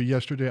out there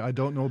yesterday. I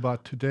don't know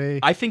about today.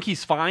 I think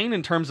he's fine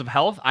in terms of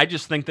health. I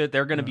just think that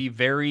they're going to be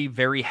very,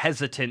 very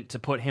hesitant to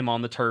put him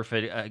on the turf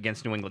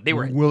against New England.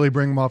 Will they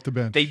bring him off the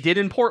bench? They did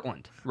in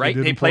Portland, right?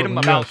 They played him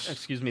about...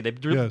 Excuse me. They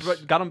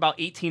got him about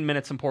 18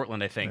 minutes in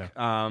Portland, I think,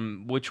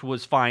 which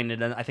was fine.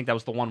 And I think that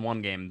was the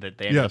 1-1 game that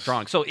they ended up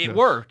drawing. So it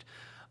worked.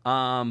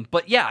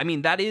 But yeah, I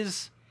mean,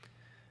 that's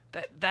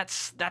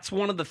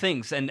one of the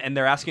things, and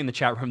they're asking in the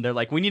chat room, they're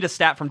like, we need a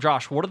stat from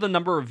Josh. What are the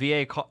number of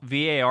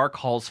VAR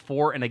calls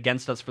for and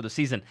against us for the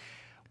season?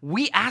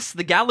 We asked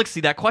the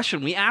Galaxy that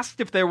question. We asked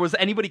if there was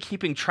anybody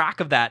keeping track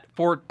of that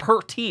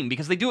per team,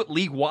 because they do it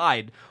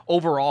league-wide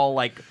overall,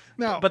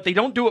 but they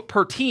don't do it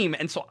per team,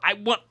 and so I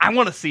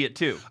want to see it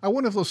too. I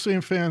wonder if those same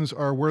fans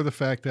are aware of the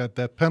fact that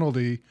that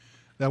penalty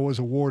that was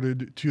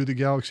awarded to the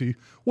Galaxy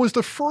was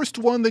the first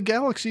one the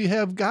Galaxy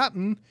have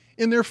gotten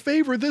in their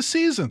favor this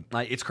season.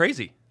 It's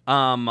crazy.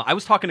 I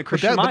was talking to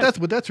Christian Miles.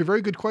 But that's a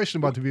very good question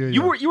about the VAR.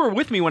 You were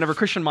with me whenever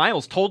Christian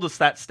Miles told us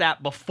that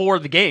stat before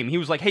the game. He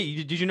was like,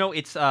 hey, did you know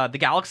it's the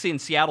Galaxy and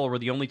Seattle were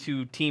the only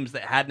two teams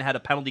that hadn't had a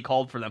penalty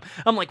called for them?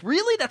 I'm like,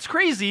 really? That's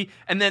crazy.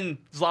 And then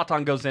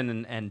Zlatan goes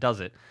in and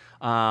does it.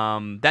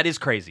 That is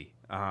crazy.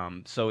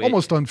 So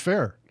almost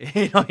unfair.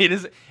 It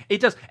is. It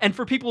does. And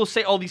for people who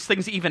say all these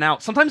things even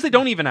out, sometimes they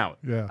don't even out.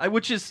 Yeah.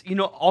 Which is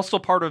also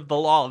part of the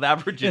law of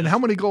averages. And how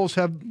many goals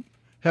have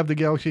the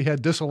Galaxy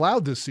had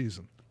disallowed this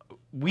season?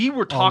 We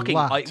were talking.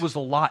 It was a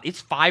lot.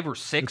 It's 5 or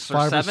 6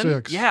 or 7. Or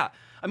 6. Yeah.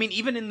 I mean,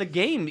 even in the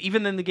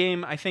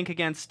game, I think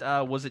against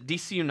was it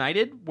DC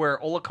United,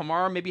 where Ola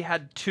Kamara maybe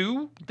had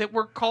 2 that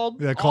were called.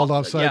 Yeah, called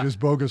offside as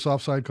bogus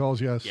offside calls.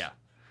 Yes. Yeah.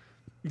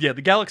 Yeah,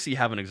 the Galaxy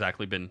haven't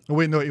exactly been. Oh,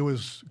 wait, no, it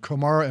was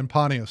Kamara and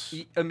Pontius.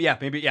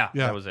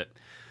 That was it.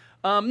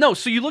 No,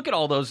 so you look at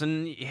all those,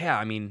 and yeah,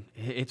 I mean,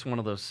 it's one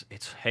of those.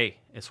 It's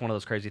one of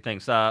those crazy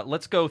things.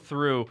 Let's go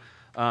through.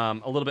 A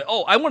little bit.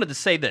 Oh, I wanted to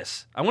say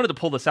this. I wanted to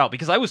pull this out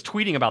because I was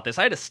tweeting about this.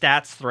 I had a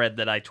stats thread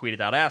that I tweeted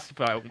out. I asked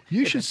if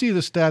you should see the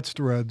stats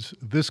threads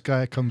this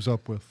guy comes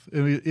up with.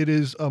 It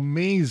is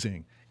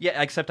amazing. Yeah,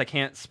 except I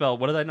can't spell.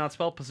 What did I not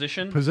spell?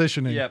 Positioning.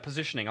 Yeah,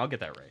 positioning. I'll get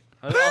that right.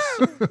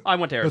 I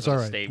went to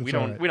Arizona State. We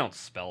don't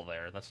spell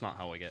there. That's not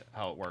how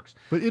it works.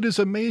 But it is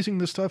amazing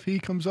the stuff he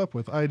comes up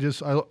with. I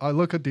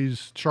look at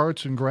these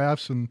charts and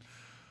graphs and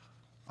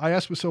I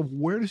ask myself,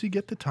 where does he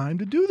get the time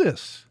to do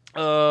this?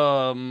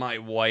 My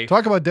wife.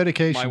 Talk about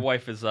dedication. My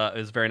wife is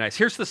very nice.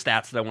 Here's the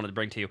stats that I wanted to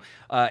bring to you.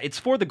 It's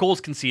for the goals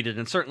conceded,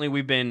 and certainly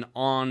we've been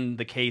on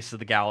the case of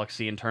the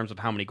Galaxy in terms of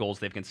how many goals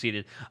they've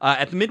conceded.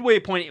 At the midway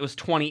point, it was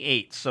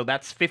 28, so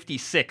that's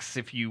 56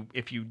 if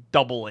you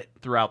double it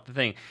throughout the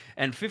thing.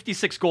 And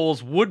 56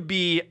 goals would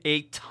be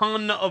a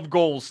ton of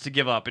goals to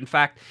give up. In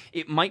fact,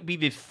 it might be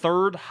the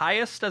 3rd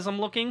highest as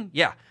I'm looking.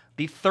 Yeah.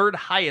 The 3rd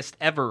highest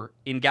ever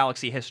in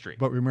Galaxy history.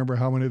 But remember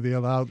how many they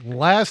allowed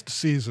last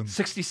season?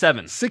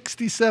 67.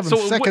 67, so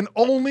second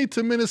only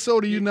to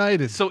Minnesota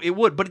United. So it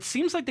would, but it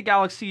seems like the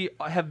Galaxy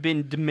have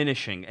been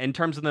diminishing in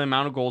terms of the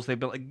amount of goals they've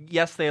been.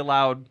 Yes, they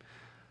allowed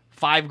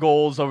 5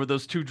 goals over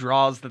those 2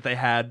 draws that they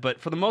had, but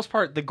for the most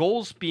part, the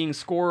goals being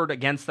scored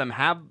against them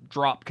have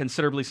dropped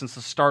considerably since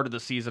the start of the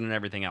season and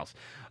everything else.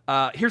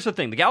 Here's the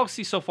thing. The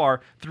Galaxy so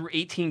far, through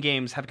 18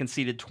 games, have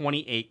conceded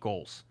 28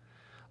 goals.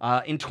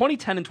 In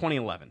 2010 and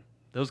 2011,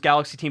 those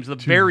Galaxy teams,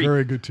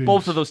 very good teams.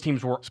 Both of those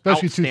teams were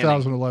especially outstanding.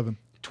 2011.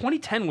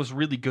 2010 was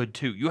really good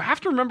too. You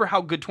have to remember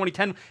how good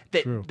 2010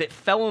 that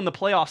fell in the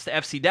playoffs to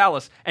FC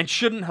Dallas and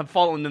shouldn't have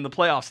fallen in the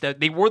playoffs.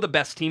 They were the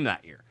best team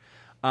that year.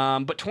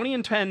 But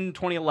 2010,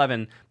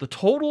 2011, the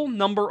total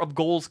number of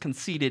goals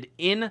conceded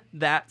in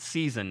that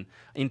season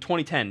in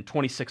 2010,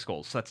 26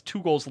 goals. So that's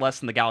 2 goals less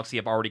than the Galaxy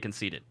have already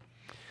conceded.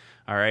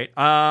 All right.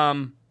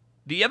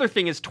 The other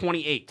thing is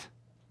 28.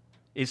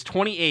 is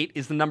 28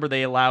 is the number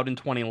they allowed in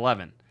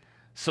 2011.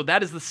 So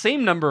that is the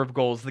same number of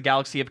goals the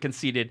Galaxy have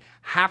conceded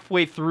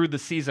halfway through the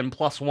season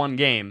plus one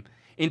game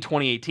in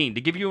 2018,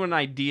 to give you an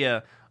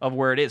idea of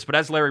where it is. But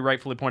as Larry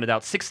rightfully pointed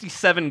out,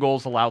 67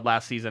 goals allowed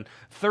last season,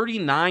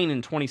 39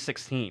 in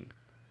 2016.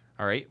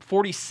 All right,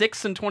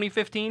 46 in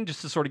 2015,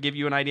 just to sort of give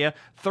you an idea,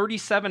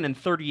 37 and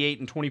 38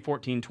 in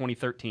 2014,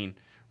 2013,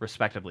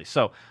 respectively.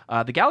 So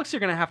the Galaxy are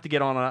going to have to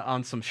get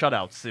on some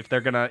shutouts if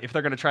they're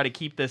gonna try to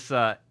keep this.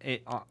 Are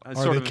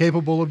they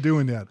capable of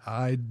doing that?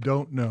 I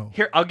don't know.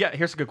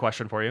 Here's a good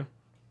question for you.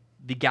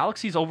 The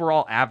Galaxy's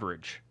overall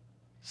average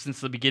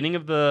since the beginning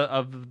of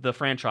the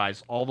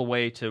franchise all the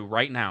way to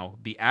right now,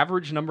 the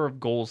average number of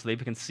goals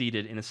they've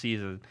conceded in a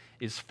season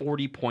is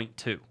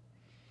 40.2.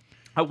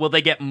 Will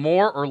they get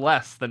more or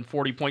less than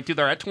 40.2?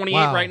 They're at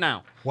 28 right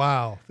now.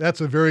 Wow.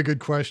 That's a very good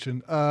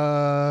question.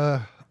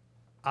 I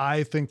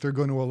think they're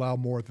going to allow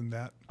more than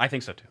that. I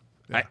think so, too.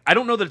 Yeah. I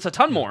don't know that it's a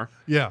ton more.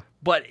 Yeah.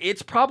 But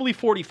it's probably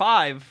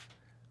 45,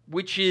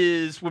 which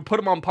would put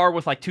them on par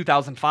with like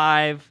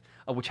 2005,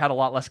 which had a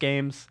lot less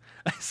games.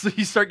 So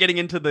you start getting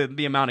into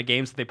the amount of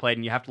games that they played,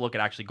 and you have to look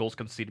at actually goals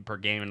conceded per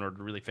game in order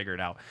to really figure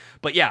it out.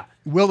 But yeah.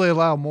 Will they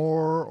allow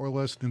more or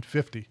less than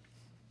 50?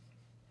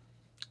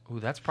 Ooh,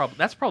 that's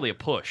probably a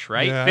push,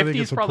 right? Yeah, 50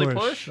 is probably a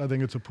push. I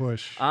think it's a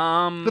push.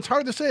 It's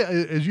hard to say.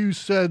 As you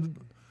said,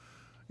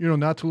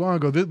 not too long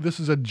ago, this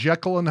is a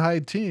Jekyll and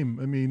Hyde team.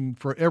 I mean,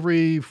 for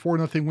every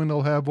 4-0 win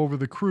they'll have over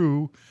the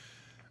Crew,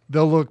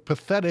 they'll look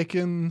pathetic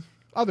in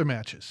other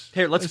matches.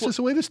 Here, it's just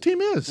the way this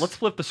team is. Let's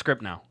flip the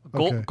script now.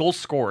 Okay. Goals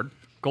scored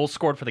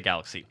for the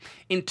Galaxy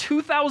in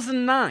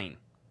 2009.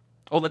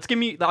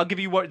 I'll give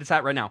you what it's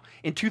at right now.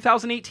 In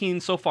 2018,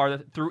 so far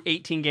through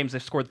 18 games,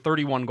 they've scored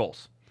 31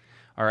 goals.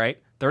 All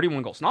right,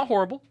 31 goals. Not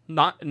horrible.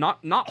 Not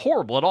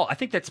horrible at all. I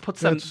think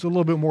puts them. That's a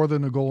little bit more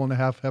than a goal and a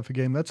half a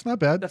game. That's not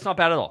bad. That's not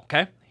bad at all.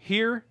 Okay.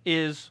 Here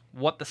is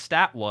what the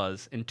stat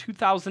was in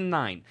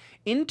 2009.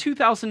 In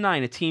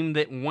 2009, a team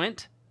that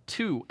went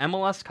to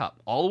MLS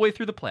Cup all the way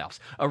through the playoffs,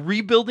 a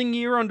rebuilding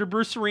year under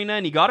Bruce Arena,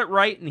 and he got it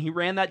right, and he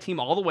ran that team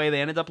all the way. They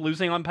ended up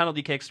losing on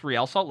penalty kicks to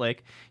Real Salt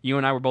Lake. You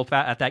and I were both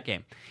at that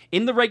game.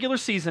 In the regular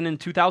season in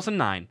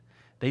 2009,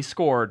 they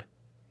scored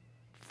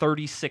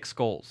 36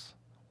 goals.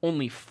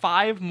 Only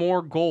 5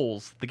 more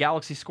goals the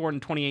Galaxy scored in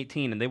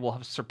 2018, and they will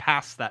have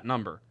surpassed that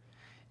number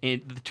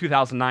in the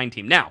 2009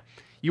 team. Now,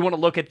 you want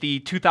to look at the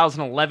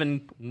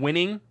 2011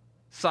 winning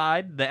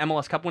side, the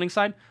MLS Cup winning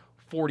side,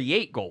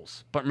 48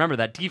 goals. But remember,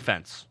 that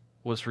defense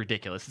was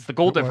ridiculous. It's the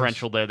goal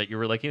differential there that you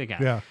were looking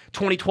at. Yeah.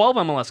 2012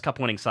 MLS Cup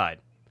winning side,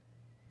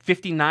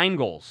 59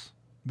 goals.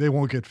 They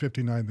won't get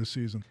 59 this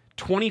season.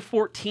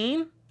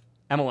 2014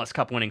 MLS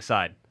Cup winning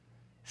side,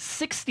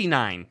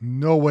 69.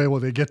 No way will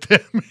they get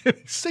that many.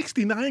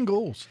 69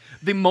 goals.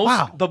 The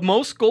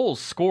most goals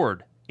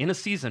scored in a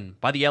season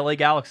by the LA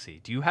Galaxy.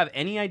 Do you have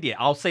any idea?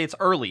 I'll say it's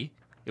early.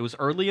 It was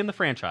early in the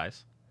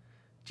franchise.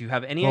 Do you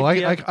have any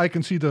idea? I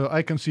can see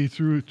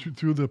through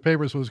the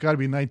paper, so it's got to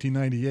be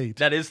 1998.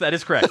 That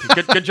is correct.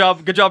 Good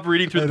job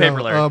reading through the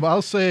paper, Larry.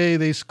 I'll say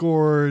they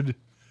scored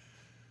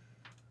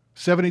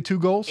 72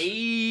 goals?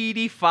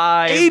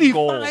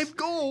 85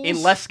 goals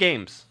in less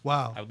games.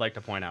 Wow. I would like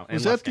to point out.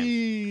 Was that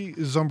the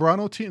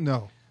Zambrano team?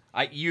 No.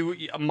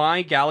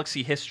 My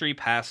Galaxy history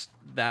past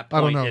that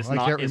point I don't know. is I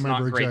not can't great.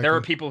 remember There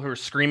are people who are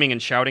screaming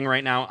and shouting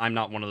right now. I'm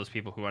not one of those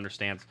people who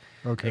understands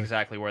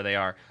exactly where they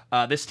are.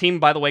 This team,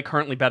 by the way,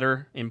 currently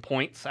better in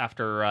points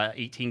after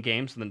 18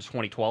 games than the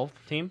 2012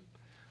 team,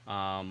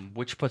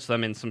 which puts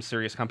them in some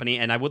serious company.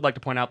 And I would like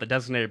to point out that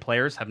designated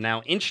players have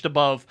now inched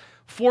above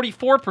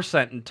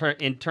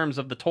 44% in terms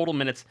of the total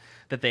minutes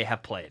that they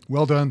have played.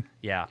 Well done.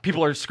 Yeah.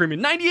 People are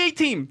screaming, 98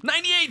 team!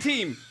 98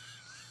 team!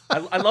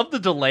 I love the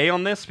delay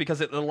on this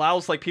because it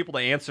allows people to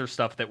answer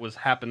stuff that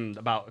happened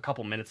about a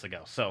couple minutes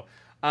ago. So,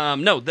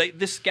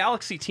 this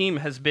Galaxy team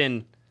has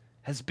been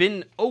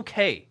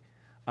okay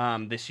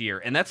this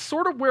year, and that's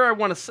sort of where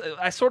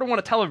I sort of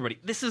want to tell everybody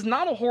this is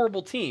not a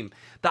horrible team.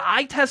 The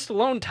eye test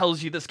alone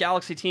tells you this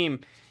Galaxy team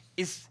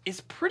is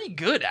pretty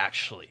good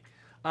actually.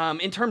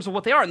 In terms of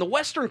what they are, and the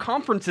Western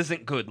Conference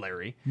isn't good,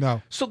 Larry.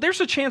 No. So there's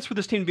a chance for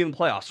this team to be in the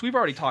playoffs. We've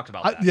already talked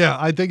about that. Yeah,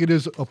 I think it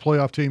is a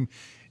playoff team.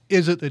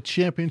 Is it a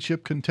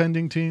championship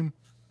contending team?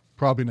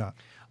 Probably not.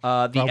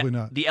 Probably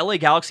not. The LA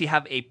Galaxy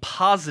have a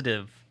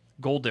positive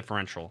goal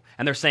differential,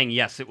 and they're saying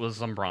yes, it was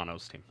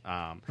Zambrano's team.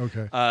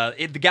 Okay.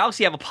 The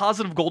Galaxy have a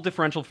positive goal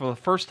differential for the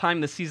first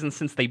time this season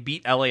since they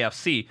beat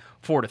LAFC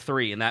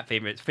 4-3 in that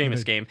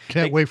famous game.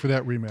 Can't wait for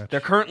that rematch.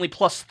 They're currently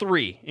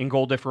 +3 in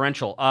goal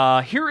differential.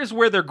 Here is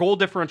where their goal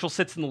differential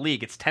sits in the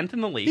league. It's 10th in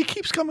the league. He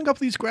keeps coming up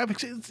with these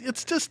graphics.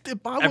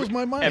 It boggles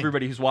my mind.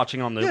 Everybody who's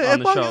watching on the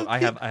show, I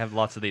have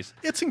lots of these.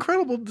 It's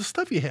incredible the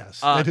stuff he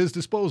has at his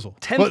disposal.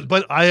 10th,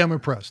 but I am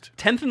impressed.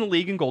 10th in the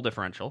league in goal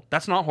differential.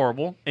 That's not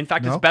horrible. In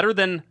fact, it's better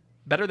than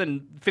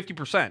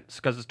 50%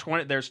 because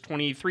there's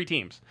 23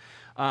 teams.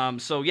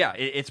 So yeah,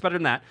 it's better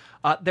than that.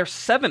 They're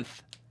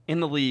 7th in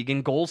the league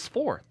in goals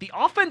for. The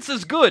offense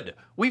is good.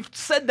 We've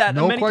said that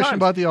many times. No question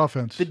about the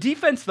offense. The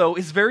defense though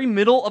is very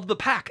middle of the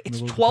pack.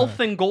 It's 12th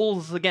in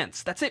goals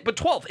against. That's it. But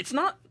 12th.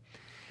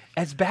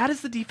 As bad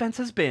as the defense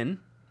has been,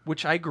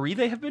 which I agree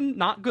they have been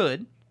not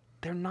good,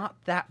 they're not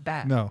that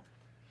bad. No.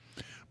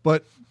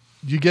 But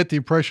you get the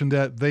impression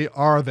that they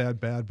are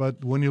that bad.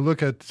 But when you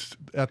look at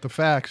the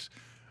facts,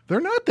 they're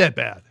not that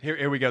bad.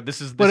 Here we go.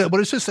 This But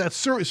it's just that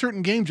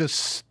certain games just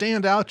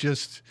stand out,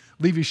 just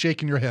leave you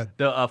shaking your head.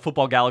 The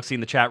Football Galaxy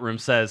in the chat room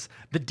says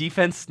the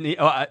defense. They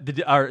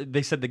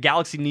said the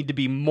Galaxy need to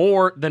be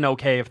more than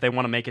okay if they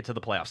want to make it to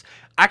the playoffs.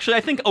 Actually,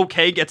 I think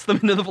okay gets them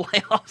into the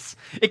playoffs.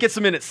 It gets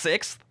them in at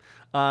 6th.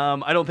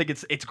 I don't think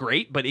it's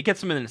great, but it gets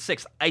them in at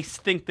 6th. I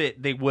think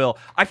that they will.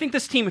 I think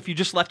this team, if you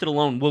just left it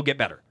alone, will get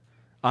better.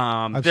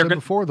 I've said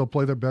before, they'll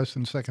play their best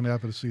in the second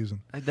half of the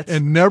season.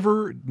 And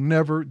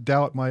never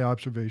doubt my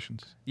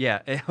observations.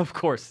 Yeah, of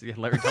course. Yeah,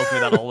 Larry tells me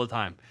that all the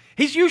time.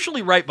 He's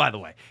usually right, by the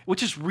way,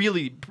 which is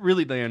really,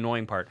 really the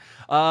annoying part.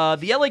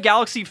 The LA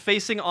Galaxy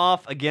facing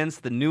off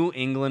against the New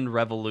England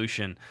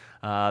Revolution.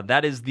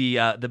 That is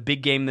the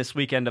big game this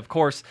weekend, of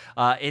course.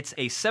 It's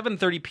a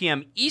 7:30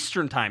 p.m.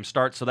 Eastern time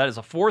start, so that is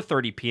a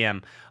 4:30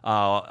 p.m.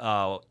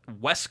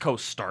 West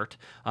Coast start.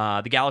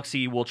 The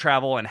Galaxy will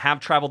travel and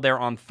have traveled there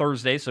on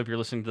Thursday, so if you're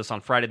listening to this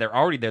on Friday, they're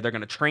already there. They're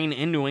going to train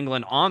in New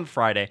England on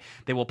Friday.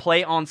 They will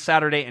play on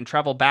Saturday and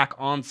travel back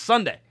on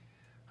Sunday.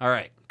 All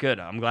right. Good.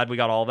 I'm glad we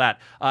got all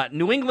that.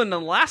 New England, the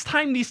last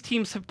time these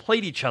teams have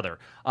played each other,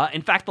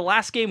 in fact, the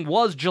last game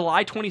was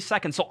July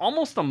 22nd, so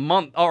almost a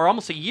month or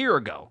almost a year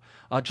ago.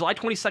 July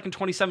 22nd,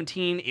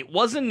 2017, it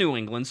was in New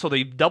England, so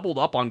they've doubled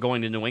up on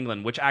going to New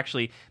England, which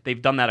actually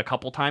they've done that a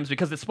couple times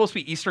because it's supposed to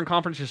be Eastern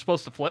Conference. You're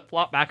supposed to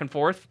flip-flop back and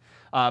forth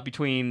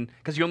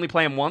because you only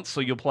play them once,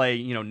 so you'll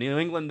play New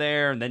England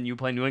there, and then you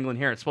play New England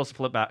here. It's supposed to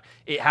flip back.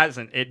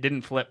 It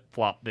didn't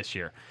flip-flop this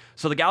year.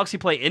 So the Galaxy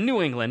play in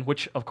New England,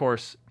 which, of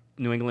course,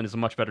 New England is a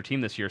much better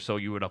team this year, so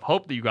you would have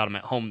hoped that you got them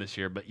at home this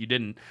year, but you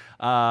didn't.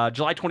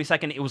 July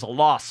 22nd, it was a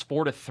loss,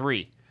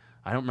 4-3.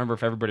 I don't remember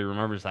if everybody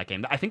remembers that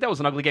game. I think that was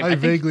an ugly game. I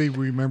vaguely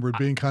remember it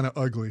being kind of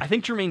ugly. I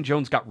think Jermaine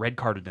Jones got red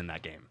carded in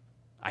that game.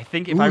 I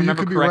think if I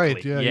remember correctly. You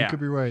could be right. Yeah, you could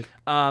be right.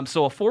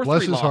 So a 4-3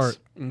 Bless his loss. heart.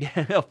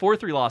 A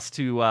 4-3 loss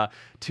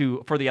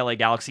for the LA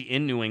Galaxy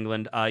in New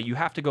England. You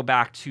have to go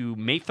back to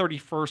May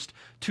 31st,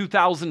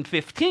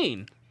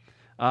 2015,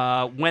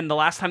 when the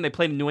last time they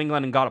played in New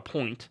England and got a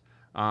point.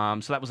 So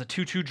that was a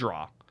 2-2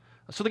 draw.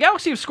 So the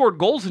Galaxy have scored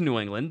goals in New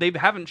England. They've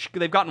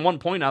gotten 1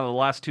 point out of the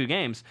last 2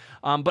 games.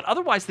 But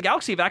otherwise, the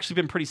Galaxy have actually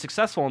been pretty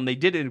successful, and they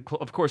did,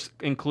 of course,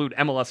 include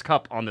MLS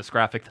Cup on this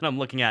graphic that I'm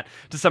looking at.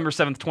 December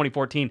 7th,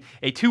 2014,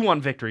 a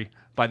 2-1 victory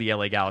by the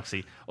LA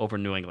Galaxy over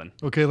New England.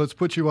 Okay, let's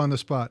put you on the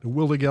spot.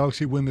 Will the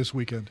Galaxy win this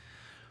weekend?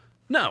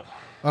 No.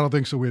 I don't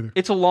think so either.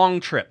 It's a long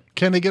trip.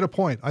 Can they get a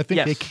point? I think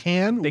yes. they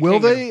can. Will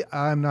they?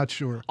 I'm not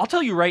sure. I'll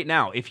tell you right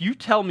now. If you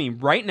tell me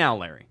right now,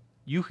 Larry,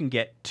 you can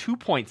get 2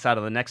 points out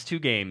of the next 2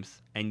 games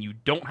and you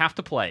don't have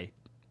to play,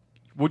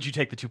 would you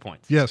take the 2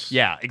 points? Yes.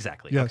 Yeah,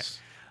 exactly. Yes.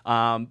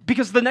 Okay.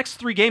 Because the next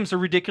 3 games are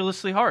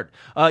ridiculously hard.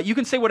 You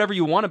can say whatever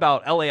you want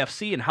about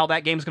LAFC and how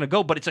that game's going to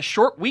go, but it's a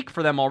short week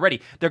for them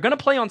already. They're going to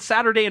play on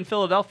Saturday in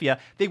Philadelphia.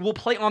 They will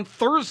play on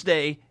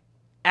Thursday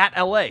at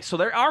LA. So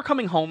they are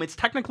coming home. It's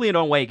technically an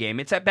away game.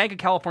 It's at Bank of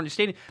California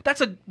Stadium.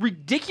 That's a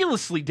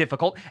ridiculously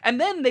difficult. And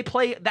then they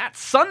play that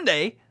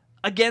Sunday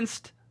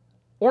against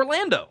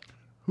Orlando.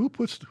 Who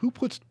puts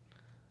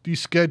these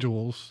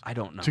schedules I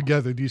don't know.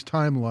 together, these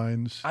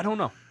timelines? I don't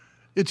know.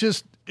 It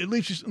just, at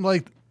least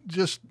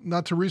just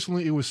not too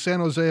recently, it was San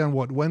Jose on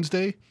what,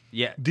 Wednesday?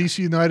 Yeah. DC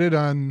United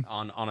on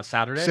a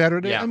Saturday.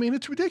 Saturday. Yeah. I mean,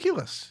 it's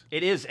ridiculous.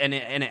 It is, and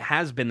it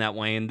has been that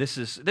way. And this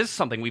is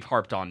something we've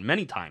harped on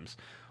many times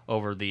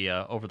over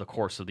the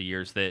course of the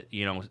years. That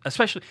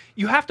especially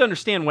you have to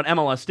understand what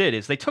MLS did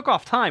is they took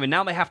off time, and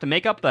now they have to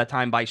make up that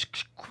time by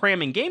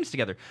cramming games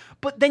together.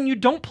 But then you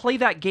don't play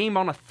that game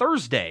on a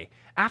Thursday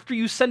after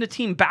you send a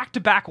team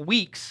back-to-back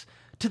weeks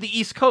to the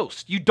East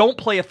Coast. You don't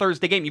play a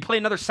Thursday game. You play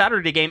another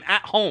Saturday game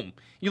at home.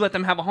 You let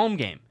them have a home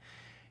game.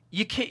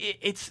 You can't,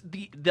 it's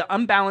the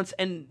unbalance,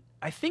 and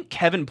I think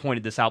Kevin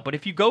pointed this out, but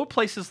if you go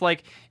places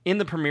like in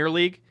the Premier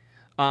League,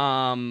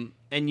 and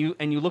you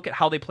look at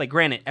how they play,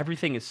 granted,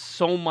 everything is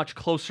so much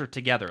closer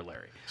together,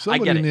 Larry.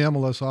 Somebody in the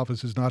MLS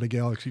office is not a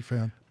Galaxy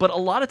fan. But a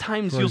lot of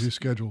times you'll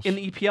schedules. In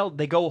the EPL,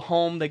 they go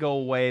home, they go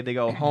away, they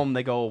go home,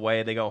 they go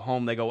away, they go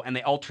home, they go, and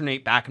they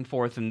alternate back and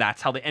forth, and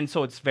that's how and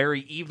so it's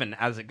very even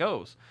as it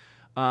goes.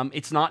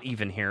 It's not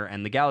even here,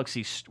 and the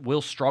Galaxy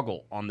will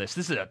struggle on this.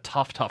 This is a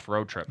tough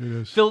road trip. It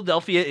is.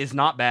 Philadelphia is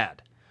not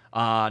bad.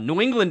 New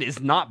England is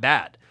not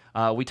bad.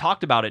 We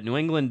talked about it. New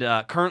England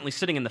currently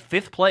sitting in the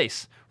 5th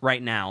place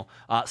right now,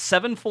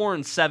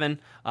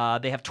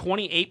 7-4-7. They have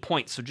 28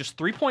 points, so just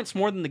 3 points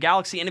more than the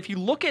Galaxy. And if you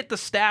look at the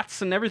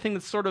stats and everything,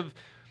 that's sort of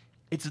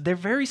they're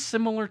very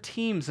similar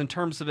teams in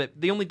terms of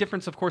it. The only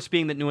difference, of course,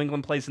 being that New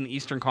England plays in the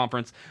Eastern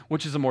Conference,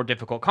 which is a more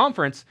difficult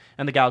conference,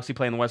 and the Galaxy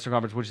play in the Western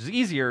Conference, which is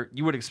easier.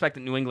 You would expect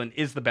that New England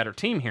is the better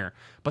team here,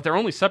 but they're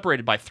only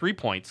separated by 3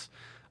 points.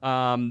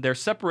 They're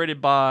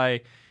separated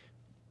by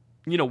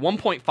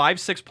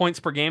 1.56 points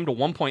per game to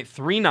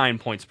 1.39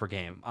 points per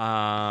game.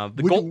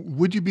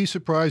 Would you be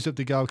surprised if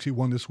the Galaxy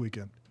won this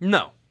weekend?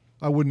 No.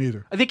 I wouldn't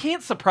either. They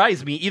can't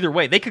surprise me either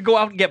way. They could go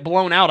out and get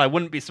blown out. I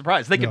wouldn't be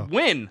surprised. They could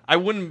win. I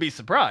wouldn't be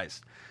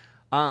surprised.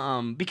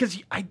 Because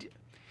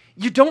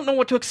you don't know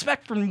what to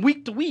expect from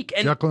week to week.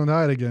 And Jekyll and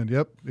Hyde again.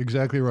 Yep,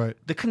 exactly right.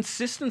 the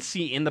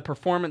consistency in the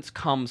performance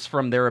comes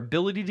from their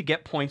ability to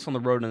get points on the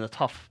road in a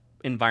tough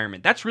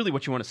environment. That's really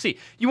what you want to see.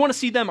 You want to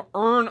see them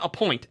earn a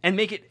point and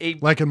make it a...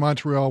 Like in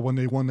Montreal when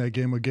they won that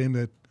game, a game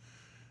that,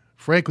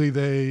 frankly,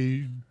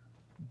 they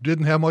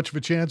didn't have much of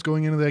a chance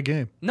going into that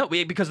game. No,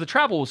 because the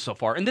travel was so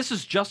far, and this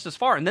is just as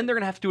far. And then they're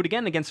going to have to do it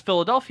again against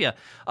Philadelphia.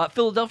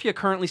 Philadelphia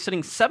currently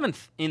sitting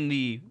 7th in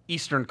the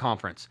Eastern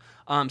Conference.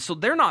 So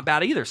they're not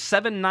bad either.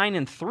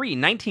 7-9-3,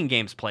 19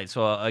 games played,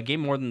 so a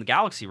game more than the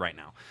Galaxy right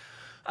now.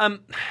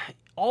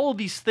 All of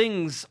these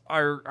things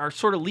are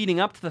sort of leading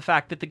up to the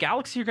fact that the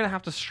Galaxy are going to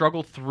have to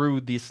struggle through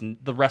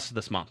the rest of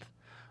this month.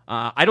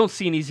 I don't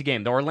see an easy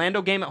game. The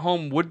Orlando game at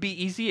home would be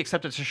easy,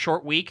 except it's a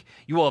short week.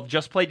 You will have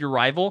just played your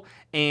rival,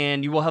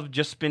 and you will have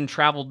just been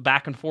traveled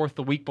back and forth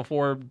the week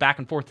before, back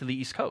and forth to the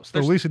East Coast.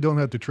 At least they don't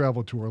have to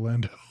travel to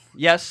Orlando.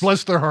 Yes.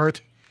 Bless their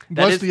heart.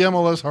 Bless the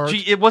MLS heart.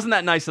 Gee, it wasn't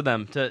that nice of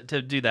them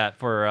to do that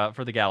for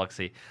the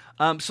Galaxy.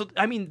 So,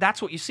 I mean,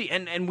 that's what you see.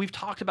 And we've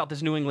talked about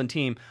this New England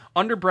team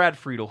under Brad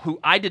Friedel, who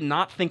I did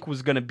not think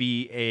was going to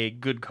be a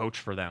good coach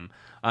for them.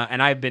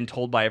 And I've been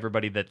told by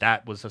everybody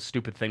that was a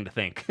stupid thing to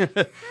think.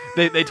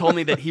 They told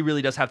me that he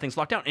really does have things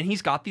locked down. And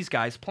he's got these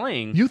guys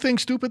playing. You think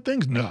stupid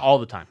things? No. All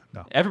the time.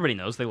 No. Everybody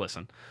knows. They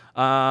listen.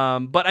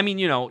 But, I mean,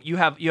 you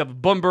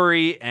have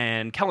Bunbury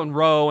and Kellen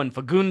Rowe and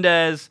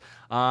Fagundes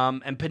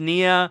and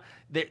Pania.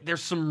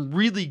 There's some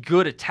really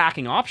good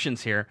attacking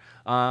options here.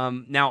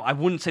 Now, I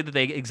wouldn't say that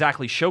they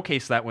exactly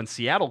showcased that when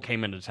Seattle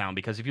came into town,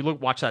 because if you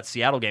watch that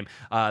Seattle game,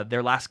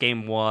 their last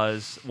game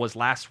was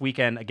last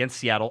weekend against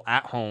Seattle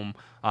at home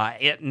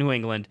at New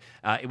England.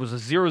 It was a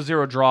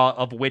 0-0 draw,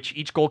 of which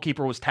each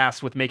goalkeeper was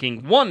tasked with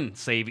making one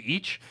save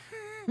each.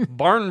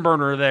 Barn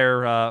burner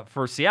there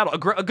for Seattle.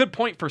 A good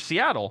point for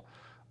Seattle.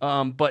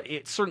 But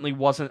it certainly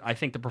wasn't, I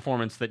think, the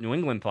performance that New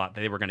England thought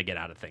they were going to get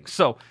out of things.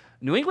 So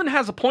New England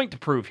has a point to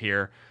prove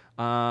here.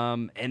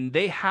 And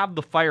they have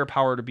the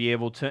firepower to be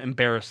able to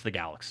embarrass the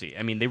Galaxy.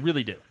 I mean, they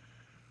really do.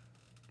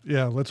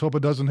 Yeah, let's hope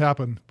it doesn't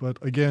happen. But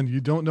again,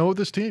 you don't know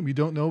this team. You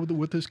don't know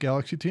with this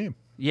Galaxy team.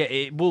 Yeah,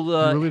 it will.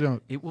 You really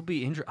don't. It will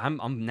be interesting.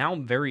 I'm now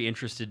very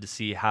interested to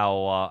see how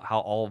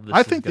all of this.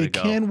 I think they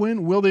can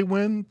win. Will they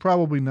win?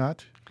 Probably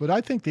not. But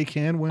I think they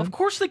can win. Of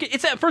course they can.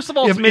 It's first of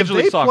all, it's Major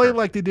League Soccer. If they play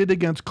like they did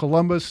against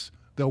Columbus,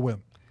 they'll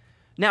win.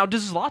 Now,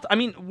 does Zlatan? I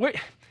mean,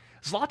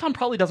 Zlatan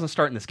probably doesn't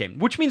start in this game,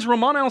 which means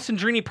Romain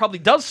Alessandrini probably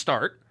does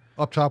start.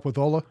 Up top with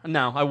Ola?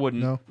 No, I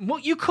wouldn't. No. Well,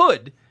 you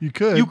could. You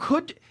could. You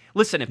could.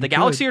 Listen, if the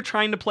Galaxy are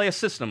trying to play a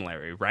system,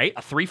 Larry, right?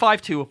 A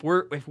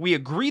 3-5-2, if we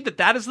agree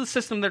that is the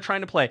system they're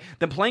trying to play,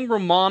 then playing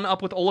Roman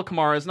up with Ola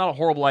Kamara is not a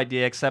horrible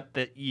idea, except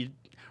that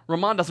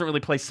Roman doesn't really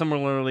play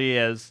similarly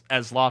as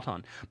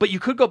Zlatan. But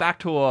you could go back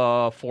to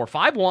a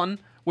 4-5-1,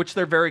 which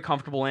they're very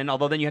comfortable in,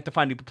 although then you have to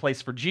find a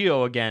place for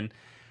Gio again.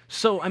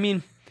 So, I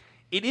mean,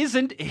 it is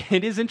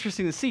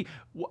interesting to see.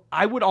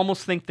 I would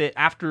almost think that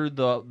after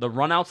the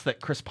runouts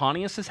that Chris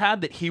Pontius has had,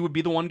 that he would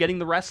be the one getting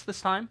the rest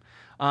this time.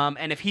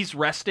 And if he's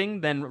resting,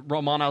 then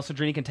Romain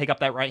Alessandrini can take up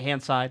that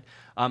right-hand side,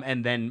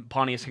 and then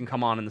Pontius can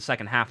come on in the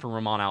second half for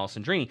Romain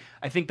Alessandrini.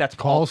 I think that's...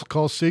 Call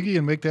Siggy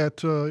and make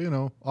that,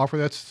 offer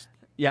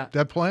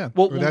that plan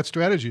or that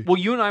strategy. Well,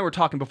 you and I were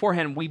talking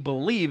beforehand. We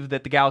believe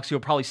that the Galaxy will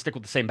probably stick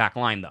with the same back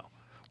line, though.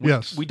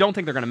 Yes. We don't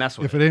think they're going to mess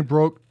with it. If it ain't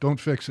broke, don't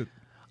fix it.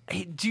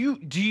 Hey,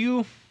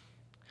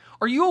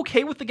 are you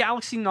okay with the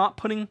Galaxy not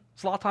putting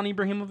Zlatan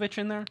Ibrahimovic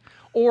in there?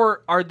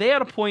 Or are they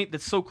at a point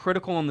that's so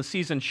critical in the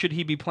season, should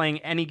he be playing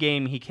any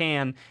game he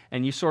can,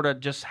 and you sort of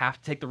just have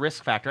to take the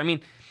risk factor? I mean,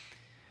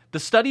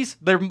 the studies...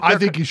 I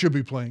think he should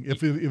be playing.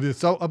 If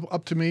it's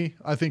up to me,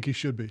 I think he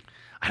should be.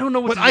 I don't know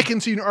what... But I can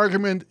see an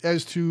argument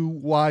as to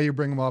why you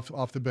bring him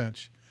off the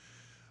bench.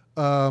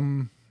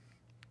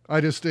 I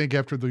just think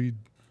after the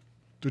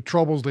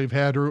troubles they've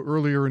had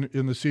earlier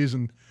in the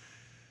season...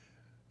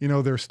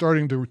 they're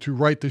starting to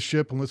right the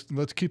ship, and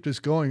let's keep this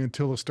going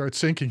until it starts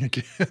sinking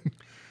again.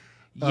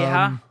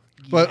 Yeah.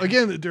 But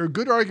again, there are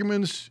good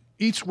arguments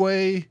each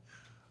way.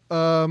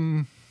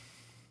 I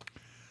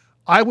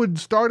would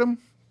start him,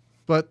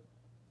 but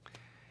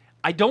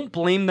I don't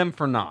blame them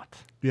for not.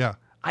 Yeah.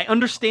 I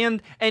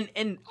understand,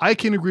 and I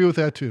can agree with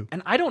that too.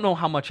 And I don't know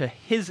how much of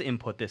his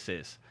input this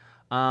is.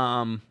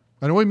 I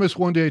know he missed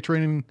one day of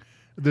training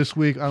this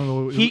week. I don't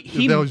know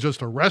if that was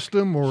just arrest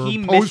him or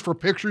pose for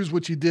pictures,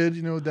 which he did,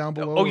 down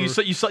below. Oh, you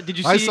saw? Did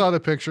you see? I saw the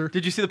picture.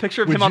 Did you see the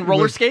picture of him on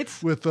roller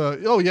skates?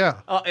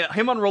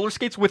 Him on roller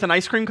skates with an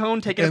ice cream cone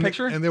taking a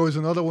picture. And there was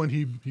another one.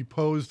 He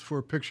posed for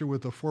a picture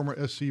with a former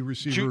SC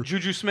receiver,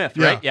 Juju Smith,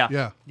 right?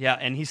 Yeah.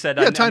 And he said,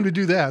 time to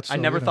do that. So, I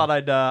never thought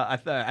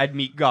I'd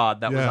meet God.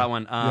 That was that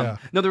one.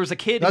 No, there was a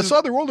kid. I saw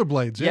the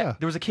rollerblades. Yeah,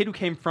 there was a kid who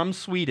came from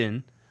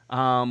Sweden.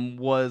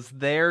 Was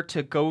there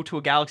to go to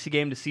a Galaxy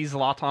game to see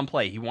Zlatan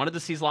play. He wanted to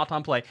see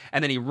Zlatan play,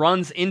 and then he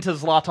runs into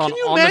Zlatan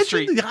on the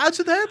street. Can you imagine the odds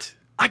of that?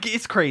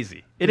 It's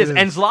crazy. It is.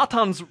 And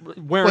Zlatan's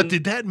wearing... But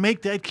did that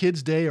make that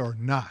kid's day or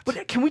not?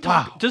 But can we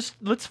talk... Wow. Just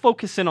let's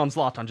focus in on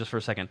Zlatan just for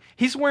a second.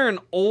 He's wearing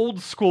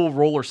old school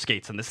roller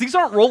skates in this. These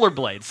aren't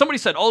rollerblades. Somebody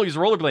said, oh, he's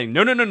rollerblading.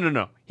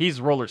 No.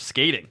 He's roller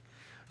skating.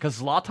 Because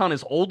Zlatan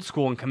is old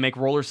school and can make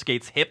roller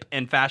skates hip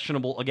and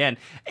fashionable again.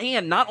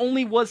 And not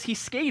only was he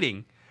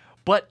skating...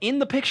 But in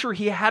the picture,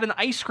 he had an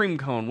ice cream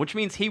cone, which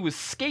means he was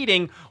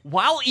skating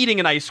while eating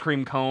an ice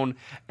cream cone.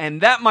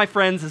 And that, my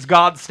friends, is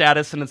God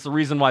status, and it's the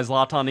reason why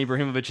Zlatan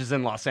Ibrahimovic is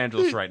in Los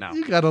Angeles right now.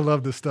 You got to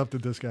love the stuff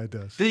that this guy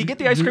does. Did he get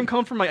the ice cream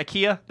cone from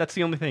IKEA? That's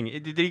the only thing.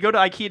 Did he go to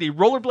IKEA? Did he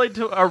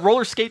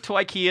roller skate to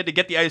IKEA to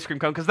get the ice cream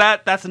cone? Because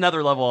that's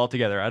another level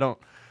altogether. I don't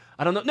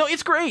know. No,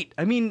 it's great.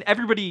 I mean,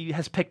 everybody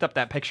has picked up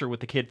that picture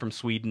with the kid from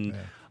Sweden,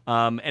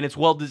 and it's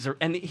well-deserved.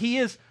 And he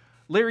is...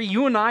 Larry,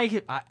 you and I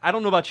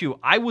don't know about you.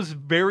 I was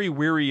very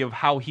weary of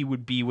how he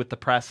would be with the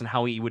press and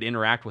how he would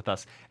interact with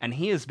us. And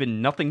he has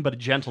been nothing but a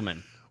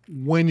gentleman.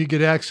 When you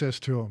get access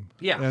to him.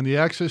 Yeah. And the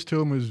access to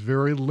him is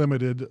very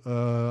limited.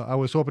 I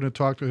was hoping to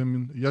talk to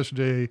him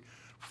yesterday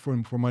for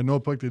my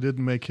notebook. They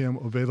didn't make him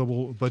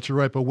available. But you're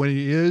right. But when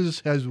he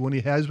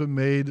has been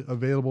made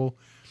available,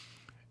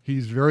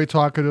 he's very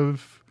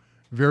talkative,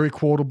 very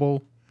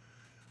quotable.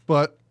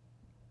 But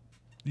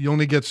you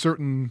only get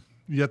you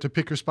have to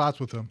pick your spots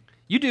with him.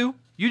 You do.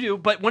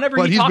 But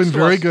whenever he talks to us, he's been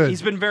very good.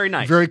 He's been very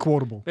nice. Very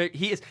quotable.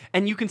 He is,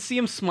 and you can see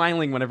him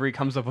smiling whenever he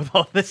comes up with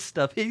all this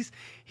stuff.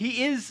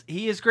 He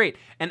is great.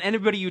 And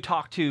anybody you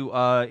talk to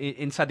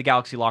inside the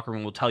Galaxy locker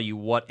room will tell you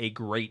what a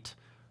great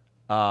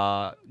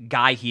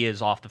guy he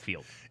is off the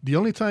field. The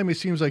only time he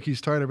seems like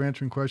he's tired of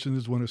answering questions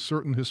is when a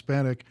certain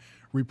Hispanic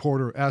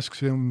reporter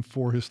asks him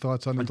for his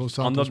thoughts on the Dos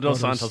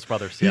Santos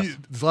brothers. Yes.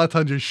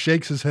 Zlatan just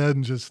shakes his head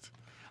and just...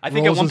 I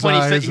think at one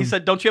point he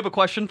said, "Don't you have a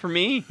question for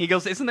me?" He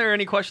goes, "Isn't there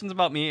any questions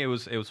about me?" It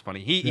was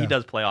funny. He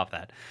does play off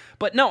that.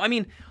 But no, I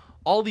mean,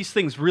 all these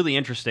things really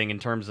interesting in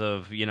terms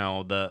of,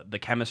 the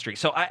chemistry.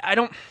 So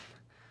I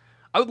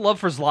would love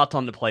for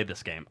Zlatan to play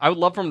this game. I would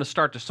love for him to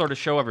start to sort of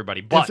show everybody.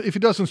 But if he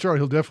doesn't start,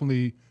 he'll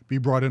definitely be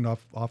brought in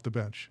off the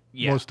bench.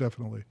 Yeah. Most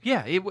definitely.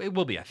 Yeah, it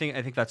will be. I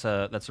think that's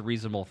a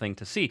reasonable thing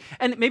to see.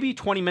 And maybe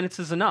 20 minutes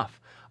is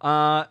enough.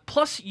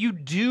 Plus you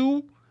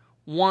do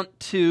want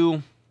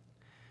to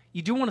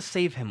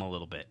save him a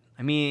little bit.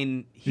 I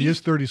mean, he is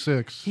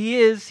 36. He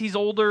is. He's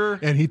older,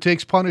 and he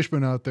takes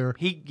punishment out there.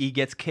 He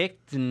gets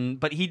kicked,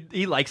 but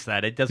he likes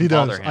that. It doesn't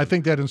bother him. I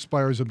think that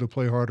inspires him to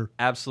play harder.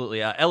 Absolutely.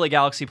 LA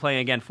Galaxy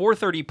playing again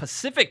 4:30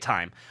 Pacific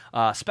time.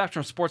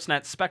 Spectrum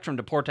Sportsnet, Spectrum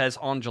Deportes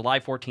on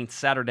July 14th,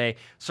 Saturday.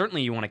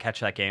 Certainly, you want to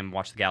catch that game.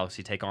 Watch the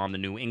Galaxy take on the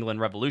New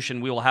England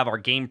Revolution. We will have our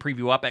game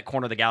preview up at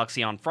Corner of the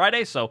Galaxy on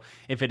Friday. So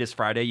if it is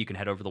Friday, you can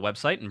head over to the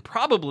website, and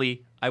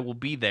probably I will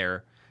be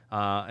there.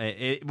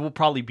 It will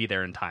probably be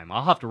there in time.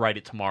 I'll have to write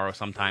it tomorrow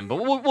sometime, but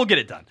we'll get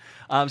it done.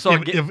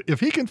 So if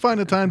he can find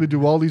the time to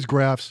do all these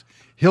graphs,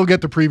 he'll get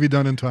the preview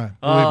done in time.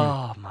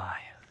 Oh my,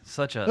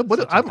 such a.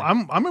 But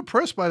I'm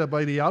impressed by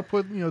the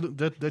output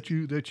that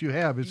you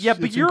have. But you're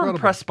incredible.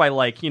 Impressed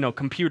by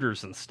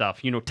computers and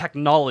stuff,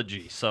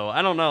 technology. So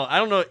I don't know.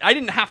 I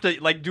didn't have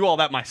to do all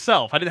that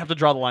myself. I didn't have to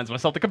draw the lines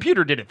myself. The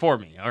computer did it for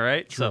me. All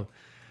right. True. So.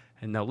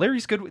 And no,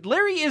 Larry's good.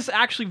 Larry is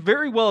actually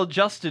very well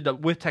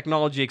adjusted with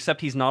technology,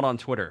 except he's not on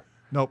Twitter.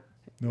 Nope.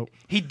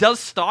 He does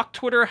stalk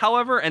Twitter,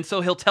 however, and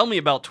so he'll tell me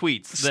about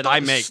tweets that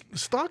I make.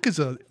 Stalk is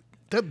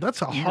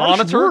that's a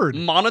harsh word.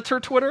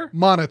 Monitor Twitter?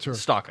 Monitor.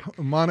 Stalking.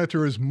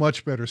 Monitor is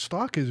much better.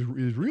 Stalk is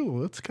real.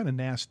 That's kind of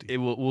nasty.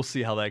 We'll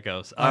see how that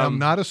goes. I am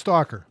not a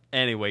stalker.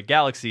 Anyway,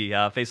 Galaxy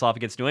face off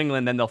against New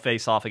England. Then they'll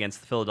face off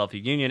against the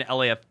Philadelphia Union.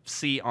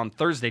 LAFC on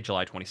Thursday,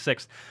 July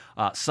 26th.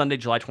 Sunday,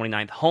 July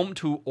 29th. Home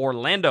to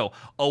Orlando.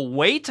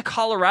 Away to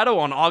Colorado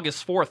on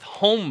August 4th.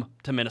 Home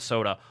to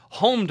Minnesota.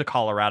 Home to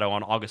Colorado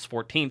on August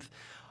 14th.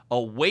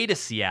 Away to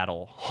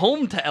Seattle,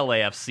 home to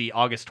LAFC,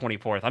 August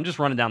 24th. I'm just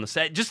running down the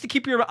set just to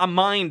keep your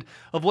mind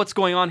of what's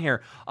going on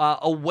here.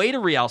 Away to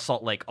Real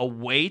Salt Lake,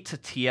 away to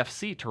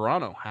TFC,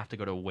 Toronto. Have to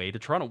go to away to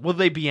Toronto. Will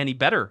they be any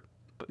better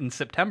in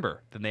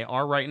September than they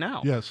are right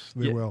now? Yes,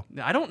 they will.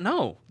 I don't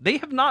know. They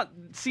have not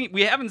seen.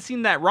 We haven't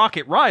seen that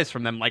rocket rise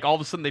from them. Like all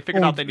of a sudden they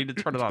figured out they need to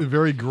turn it on.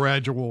 Very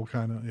gradual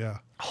kind of, yeah.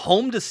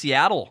 Home to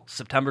Seattle,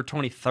 September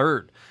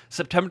 23rd.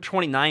 September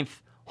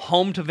 29th,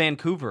 home to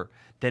Vancouver.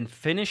 Then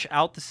finish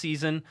out the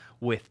season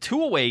with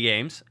 2 away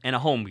games and a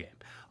home game.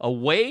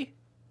 Away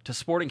to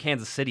Sporting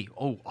Kansas City.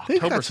 Oh, October 6th.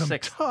 They've got some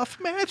tough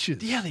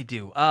matches. Yeah, they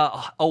do.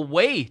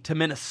 Away to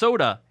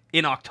Minnesota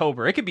in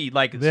October. It could be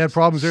like they had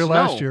problems there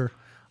last year.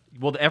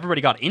 Well,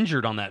 everybody got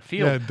injured on that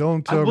field. Yeah,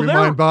 don't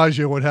remind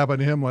Baggio what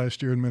happened to him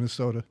last year in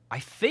Minnesota. I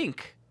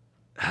think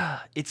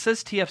it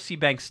says TFC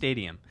Bank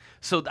Stadium.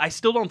 So I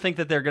still don't think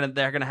that they're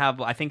gonna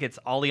have. I think it's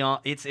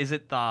Allianz.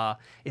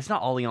 It's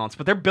not Allianz,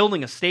 but they're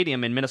building a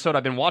stadium in Minnesota.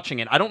 I've been watching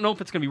it. I don't know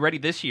if it's gonna be ready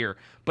this year,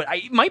 but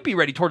it might be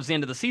ready towards the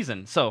end of the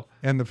season. So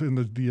and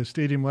the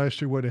stadium last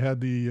year would have had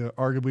the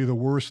arguably the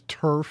worst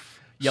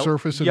turf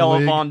surface in the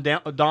league.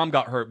 Yellow Dom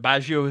got hurt.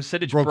 Baggio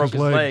Husidic broke his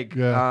leg.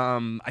 Yeah.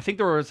 I think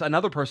there was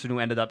another person who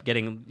ended up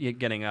getting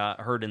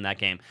hurt in that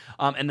game.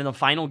 And then the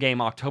final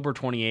game, October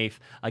 28th,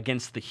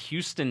 against the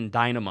Houston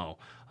Dynamo.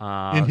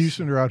 In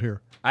Houston or out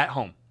here? At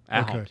home.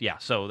 At home, yeah.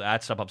 So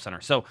at StubHub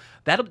Center. So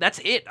that's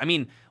it. I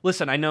mean,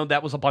 listen, I know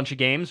that was a bunch of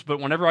games,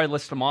 but whenever I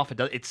list them off,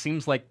 it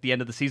seems like the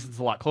end of the season's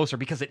a lot closer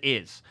because it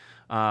is.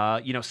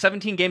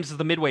 17 games is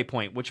the midway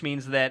point, which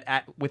means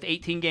that with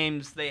 18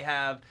 games, they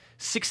have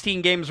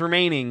 16 games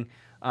remaining.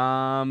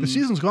 The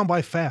season's gone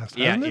by fast,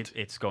 hasn't it?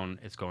 It's going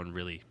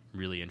really,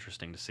 really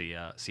interesting to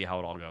see how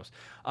it all goes.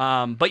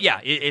 But yeah,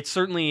 it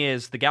certainly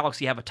is. The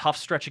Galaxy have a tough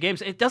stretch of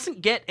games. It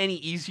doesn't get any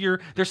easier.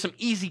 There's some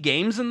easy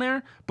games in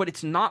there, but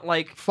it's not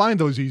like find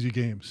those easy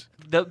games.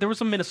 There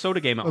was a Minnesota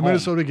game at home.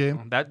 Minnesota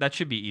game. That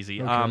should be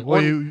easy. Okay. Well,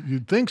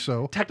 you'd think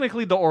so.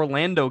 Technically, the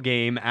Orlando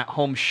game at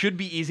home should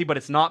be easy, but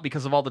it's not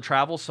because of all the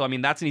travel. So, I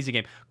mean, that's an easy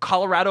game.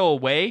 Colorado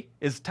away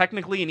is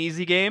technically an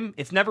easy game.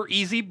 It's never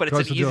easy, but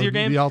it's an easier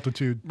game. The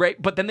altitude.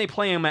 Right, but then they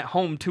play them at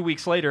home 2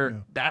 weeks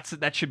later. Yeah.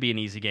 That should be an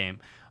easy game.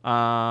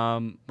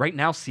 Right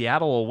now,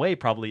 Seattle away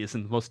probably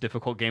isn't the most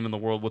difficult game in the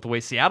world with the way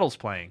Seattle's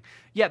playing.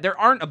 Yeah, there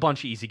aren't a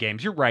bunch of easy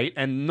games. You're right,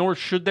 and nor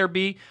should there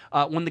be.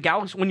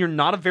 When you're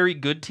not a very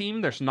good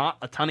team, there's not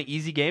a ton of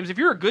easy games. If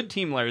you're a good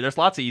team, Larry, there's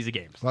lots of easy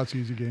games. Lots of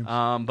easy games.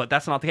 But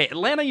that's not the case.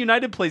 Atlanta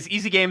United plays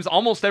easy games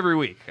almost every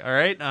week. All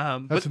right,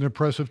 that's an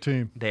impressive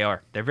team. They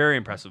are. They're very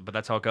impressive, but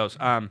that's how it goes.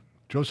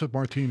 Joseph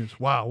Martinez.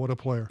 Wow, what a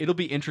player. It'll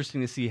be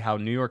interesting to see how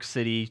New York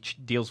City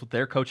deals with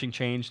their coaching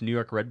change, New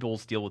York Red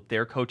Bulls deal with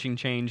their coaching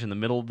change in the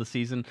middle of the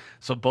season.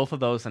 So both of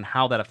those and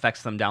how that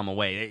affects them down the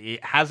way.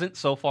 It hasn't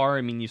so far.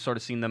 I mean, you've sort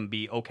of seen them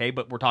be okay,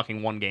 but we're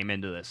talking one game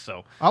into this.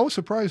 So I was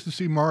surprised to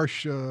see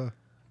Marsh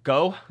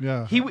go.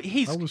 Yeah, I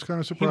was kind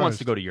of surprised. He wants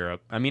to go to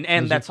Europe. I mean,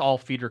 and that's all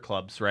feeder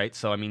clubs, right?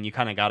 So, I mean, you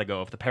kind of got to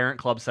go. If the parent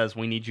club says,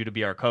 we need you to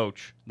be our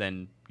coach,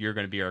 then you're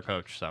going to be our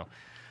coach. So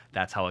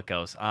that's how it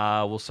goes.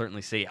 We'll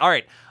certainly see. All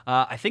right.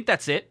 I think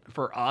that's it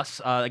for us.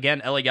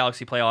 Again, LA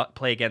Galaxy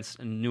play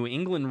against New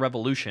England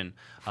Revolution.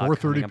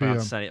 4:30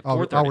 p.m.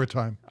 Our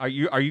time. Are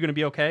you going to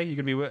be okay? You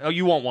going to be? Oh,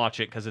 you won't watch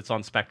it because it's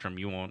on Spectrum.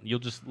 You won't. You'll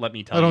just let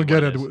me tell you. I don't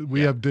get it.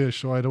 We have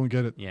Dish, so I don't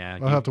get it. Yeah,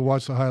 I'll have to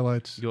watch the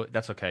highlights.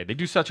 That's okay. They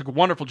do such a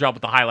wonderful job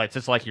with the highlights.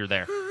 It's like you're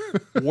there.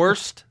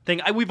 Worst thing.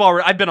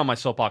 I've been on my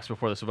soapbox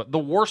before this, but the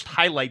worst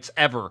highlights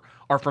ever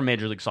are from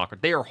Major League Soccer.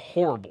 They are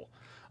horrible.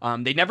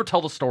 They never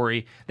tell the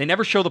story. They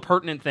never show the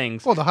pertinent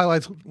things. Well, the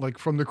highlights like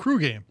from the Crew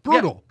game.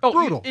 Brutal. Yeah.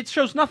 Brutal. It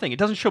shows nothing. It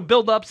doesn't show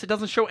build-ups. It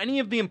doesn't show any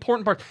of the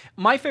important parts.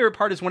 My favorite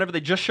part is whenever they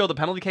just show the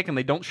penalty kick and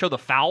they don't show the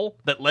foul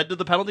that led to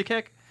the penalty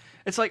kick.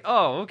 It's like,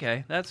 oh,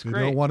 okay, that's great.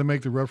 They don't want to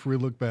make the referee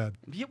look bad.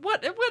 Yeah,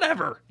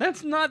 whatever.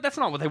 That's not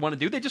what they want to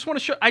do. They just want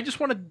to show. I just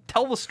want to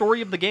tell the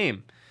story of the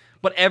game.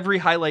 But every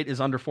highlight is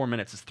under 4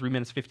 minutes. It's 3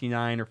 minutes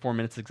 59 or 4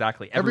 minutes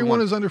exactly.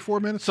 Everyone is under 4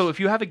 minutes. So if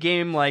you have a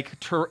game like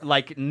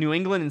New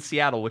England and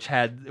Seattle, which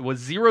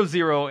was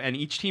 0-0, and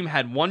each team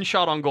had one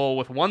shot on goal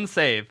with one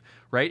save,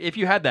 right? If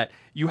you had that,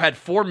 you had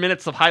 4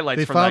 minutes of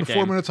highlights from that game. They found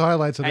 4 minutes of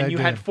highlights of that game. And you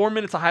had 4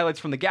 minutes of highlights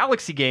from the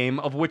Galaxy game,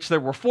 of which there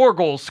were 4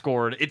 goals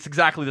scored. It's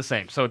exactly the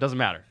same, so it doesn't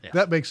matter. Yeah.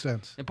 That makes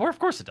sense. Of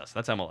course it does.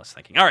 That's MLS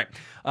thinking. All right.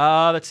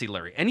 Let's see,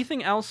 Larry.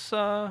 Anything else?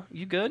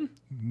 You good?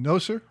 No,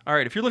 sir. All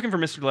right. If you're looking for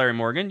Mr. Larry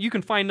Morgan, you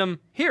can find him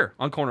here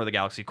on Corner of the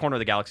Galaxy.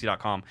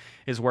 CorneroftheGalaxy.com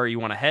is where you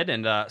want to head,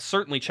 and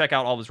certainly check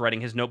out all of his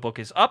writing. His notebook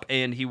is up,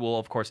 and he will,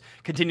 of course,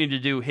 continue to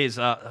do his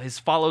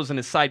follows and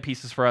his side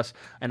pieces for us.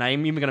 And I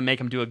am even going to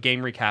make him do a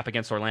game recap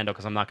against Orlando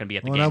because I'm not going to be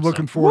at the game. I'm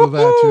looking forward to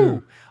that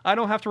too. I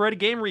don't have to write a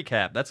game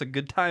recap. That's a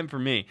good time for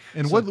me.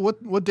 And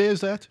what day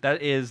is that?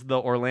 That is the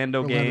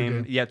Orlando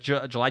game. Yeah,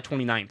 July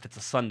 29th. It's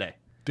a Sunday.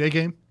 Day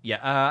game? Yeah,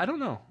 I don't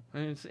know.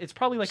 It's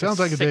probably like sounds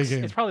like a day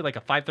game. It's probably like a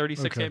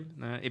 5:36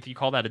 game, if you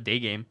call that a day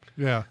game.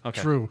 Yeah,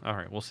 okay. True. All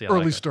right, we'll see how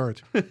early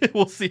start.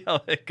 We'll see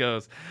how it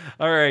goes.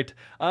 All right.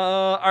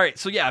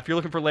 So yeah, if you're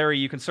looking for Larry,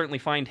 you can certainly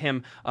find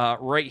him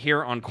right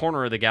here on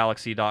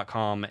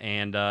cornerofthegalaxy.com,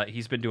 and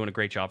he's been doing a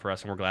great job for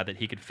us, and we're glad that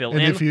he could fill in.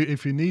 And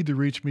if you need to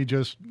reach me,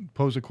 just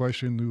pose a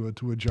question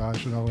to a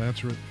Josh, and I'll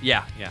answer it.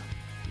 Yeah.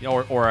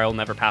 Or I'll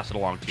never pass it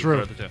along to you.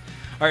 True.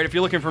 All right, if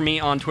you're looking for me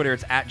on Twitter,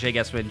 it's at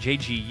JGuesman,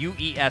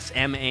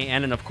 JGUESMAN.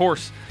 And, of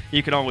course,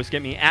 you can always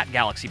get me at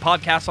Galaxy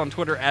Podcasts on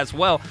Twitter as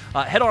well.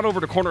 Head on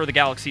over to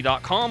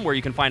cornerofthegalaxy.com where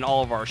you can find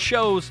all of our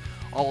shows,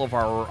 all of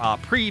our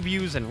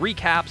previews and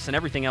recaps and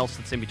everything else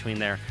that's in between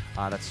there.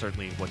 That's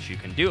certainly what you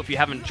can do. If you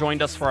haven't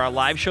joined us for our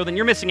live show, then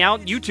you're missing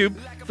out. YouTube,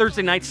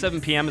 Thursday night,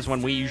 7 p.m. is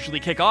when we usually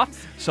kick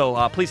off.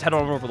 So please head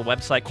on over to the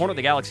website,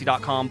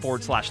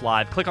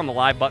 cornerofthegalaxy.com/live. Click on the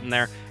live button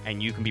there,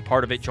 and you can be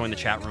part of it. Join the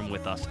chat room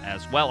with us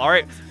as well. All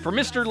right, for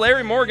Mr.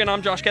 Larry Morgan,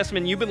 I'm Josh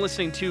Guesman. You've been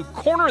listening to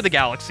Corner of the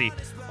Galaxy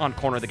on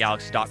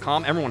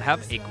cornerofthegalaxy.com. Everyone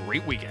have a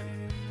great weekend.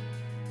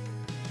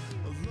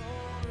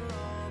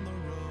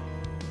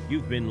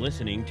 You've been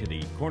listening to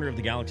the Corner of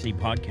the Galaxy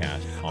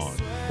podcast on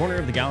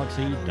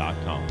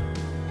cornerofthegalaxy.com.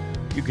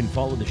 You can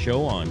follow the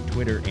show on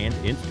Twitter and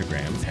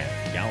Instagram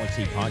at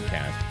Galaxy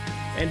Podcast,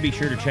 and be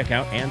sure to check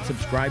out and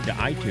subscribe to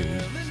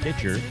iTunes,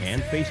 Stitcher,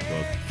 and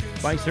Facebook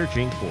by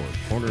searching for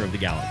Corner of the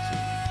Galaxy.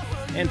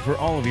 And for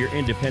all of your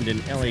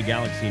independent LA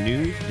Galaxy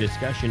news,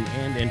 discussion,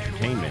 and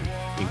entertainment,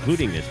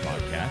 including this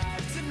podcast,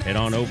 head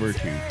on over to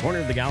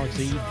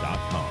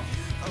cornerofthegalaxy.com.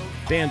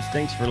 Fans,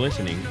 thanks for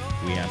listening.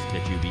 We ask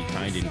that you be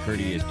kind and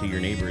courteous to your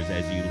neighbors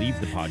as you leave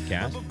the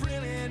podcast.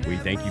 We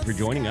thank you for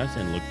joining us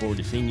and look forward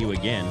to seeing you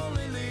again.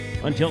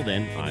 Until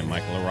then, I'm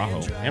Michael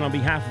Araujo, and on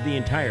behalf of the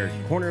entire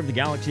Corner of the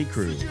Galaxy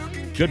crew,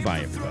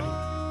 goodbye,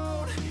 everybody.